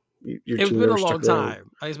it's been a long time.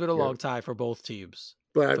 It's been a long time for both teams.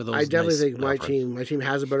 But I definitely think my team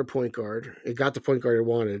has a better point guard. It got the point guard it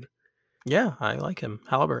wanted. Yeah, I like him.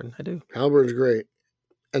 Halliburton, I do. Halliburton's great.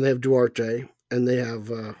 And they have Duarte. And they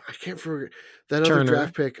have, I can't forget, that Turner.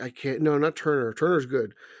 Other draft pick. No, not Turner. Turner's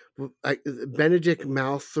good. Benedict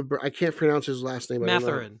I can't pronounce his last name.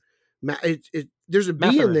 Mathurin. There's a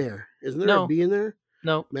B in there. Isn't there a B in there?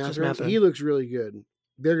 No, Mathurin. He looks really good.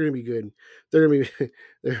 They're going to be good. They're going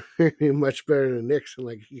to be much better than the Knicks in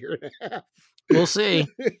like a year and a half. We'll see.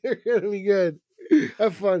 They're going to be good.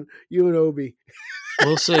 Have fun. You and Obi.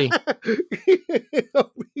 We'll see.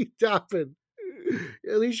 Obi Toppin.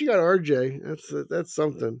 At least you got RJ. That's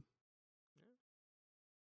something.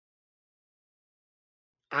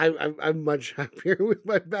 I'm much happier with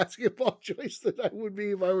my basketball choice than I would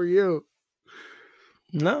be if I were you.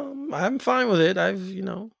 No, I'm fine with it. I've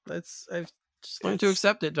just learned to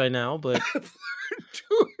accept it by now, but I've learned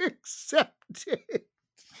to accept it.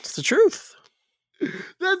 It's the truth.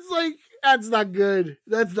 That's not good.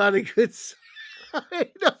 That's not a good sign.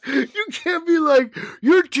 You can't be like,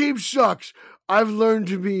 your team sucks. I've learned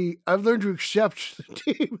to accept the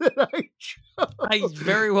team that I chose. I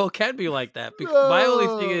very well can be like that. My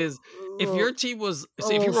only thing is, if your team was,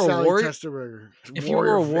 if you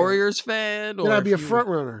were a Warriors fan, or then I'd be a front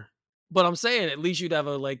runner. But I'm saying, at least you'd have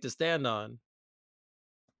a leg to stand on.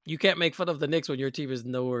 You can't make fun of the Knicks when your team is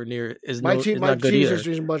nowhere near. My team's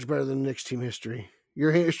history is much better than the Knicks team history.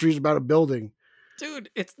 Your history is about a building, dude.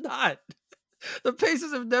 It's not. The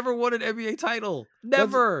Pacers have never won an NBA title.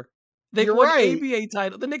 Never. They've won ABA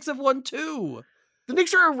title. The Knicks have won 2. The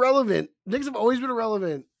Knicks are irrelevant. The Knicks have always been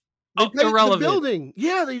irrelevant. Irrelevant. The building.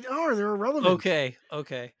 Yeah, they are. They're irrelevant. Okay.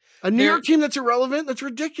 A New York team that's irrelevant? That's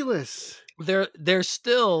ridiculous. They're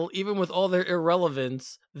still, even with all their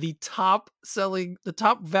irrelevance, the top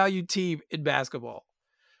value team in basketball.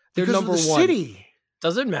 They're because number of the 1. City.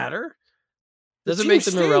 Doesn't matter. Doesn't make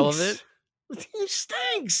them irrelevant. The team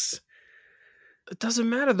stinks. It doesn't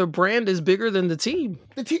matter. The brand is bigger than the team.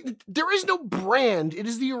 There is no brand. It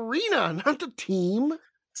is the arena, not the team.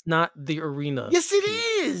 It's not the arena. Yes, it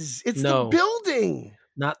is. It's the building.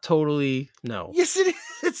 Not totally. No. Yes, it is.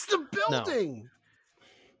 It's the building. No.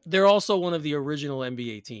 They're also one of the original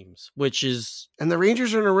NBA teams, which is... And the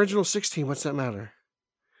Rangers are an original 6 team. What's that matter?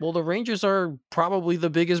 Well, the Rangers are probably the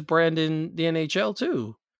biggest brand in the NHL,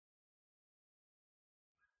 too.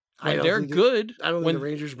 They're good. I don't think the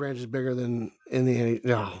Rangers brand is bigger than in the NHL.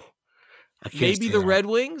 No. Maybe the Red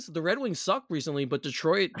Wings. The Red Wings suck recently, but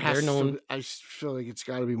Detroit, they're known... I feel like it's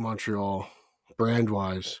got to be Montreal,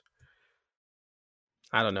 brand-wise.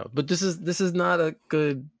 I don't know. But this is not a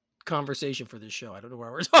good conversation for this show. I don't know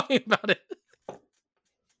why we're talking about it.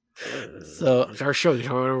 So it's our show. We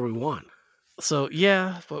can whatever we want. So,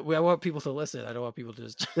 yeah, but I want people to listen. I don't want people to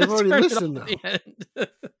just... They've already listened, though.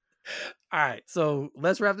 All right, so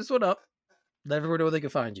let's wrap this one up. Let everyone know where they can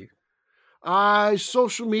find you.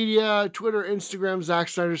 Social media, Twitter, Instagram, Zack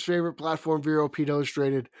Snyder's favorite platform, Vero Pete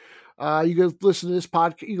Illustrated. You can listen to this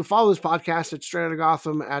podcast. You can follow this podcast at Straight Outta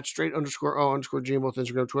Gotham at straight_o_G, both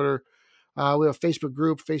Instagram, Twitter. We have a Facebook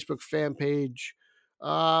group, Facebook fan page.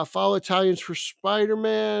 Follow Italians for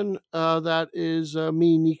Spider-Man. That is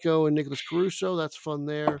me, Nico, and Nicholas Caruso. That's fun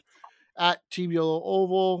there. At Team Yellow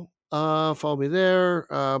Oval. Follow me there.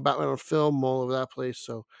 Batman on Film, all over that place.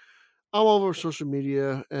 So I'm all over social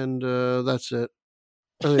media, and that's it.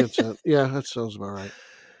 I think that's it. Yeah, that sounds about right.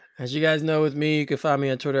 As you guys know, with me, you can find me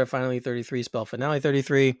on Twitter at Finally33, spell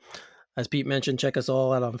Finale33. As Pete mentioned, check us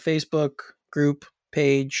all out on Facebook group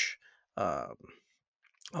page. I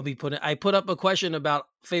put up a question about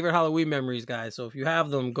favorite Halloween memories, guys. So if you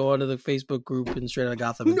have them, go onto the Facebook group in Straight Outta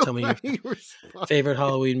Gotham and tell me your favorite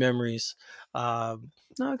Halloween memories. No,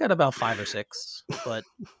 I got about 5 or 6, but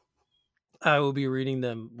I will be reading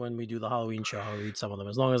them when we do the Halloween show. I'll read some of them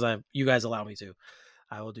as long as you guys allow me to.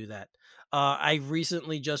 I will do that. I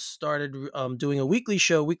recently just started doing a weekly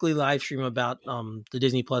live stream about the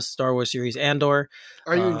Disney Plus Star Wars series Andor.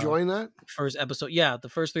 Are you enjoying that? First episode. Yeah, the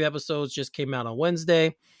first 3 episodes just came out on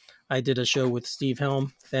Wednesday. I did a show with Steve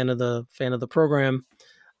Helm, fan of the program,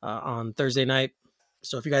 on Thursday night.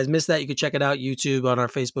 So if you guys missed that, you can check it out YouTube on our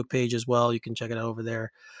Facebook page as well. You can check it out over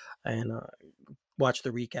there and watch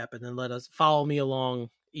the recap, and then follow me along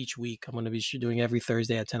each week. I'm going to be doing every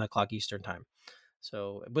Thursday at 10 o'clock Eastern time.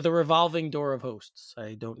 So with a revolving door of hosts.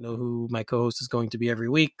 I don't know who my co-host is going to be every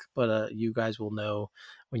week, but you guys will know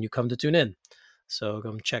when you come to tune in. So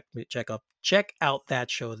come check out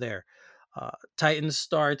that show there. Titans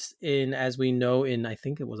starts in, as we know, in, I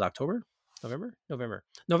think it was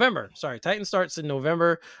November. Sorry. Titans starts in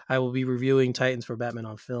November. I will be reviewing Titans for Batman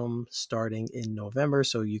on Film starting in November.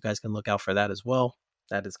 So you guys can look out for that as well.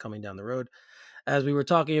 That is coming down the road. As we were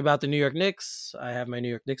talking about the New York Knicks, I have my New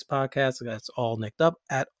York Knicks podcast. That's all Nicked Up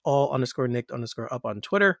at all_Nicked_up on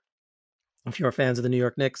Twitter. If you're fans of the New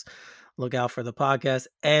York Knicks, look out for the podcast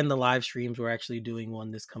and the live streams. We're actually doing one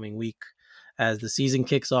this coming week. As the season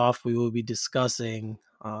kicks off, we will be discussing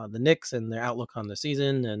the Knicks and their outlook on the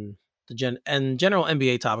season and general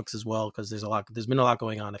NBA topics as well, because there's been a lot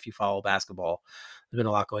going on. If you follow basketball, there's been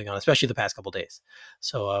a lot going on, especially the past couple days.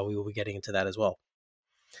 So we will be getting into that as well.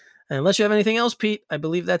 And unless you have anything else, Pete, I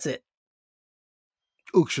believe that's it.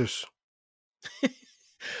 Ookshes.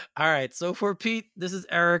 All right. So for Pete, this is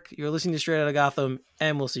Eric. You're listening to Straight Outta Gotham,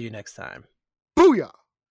 and we'll see you next time. Booyah!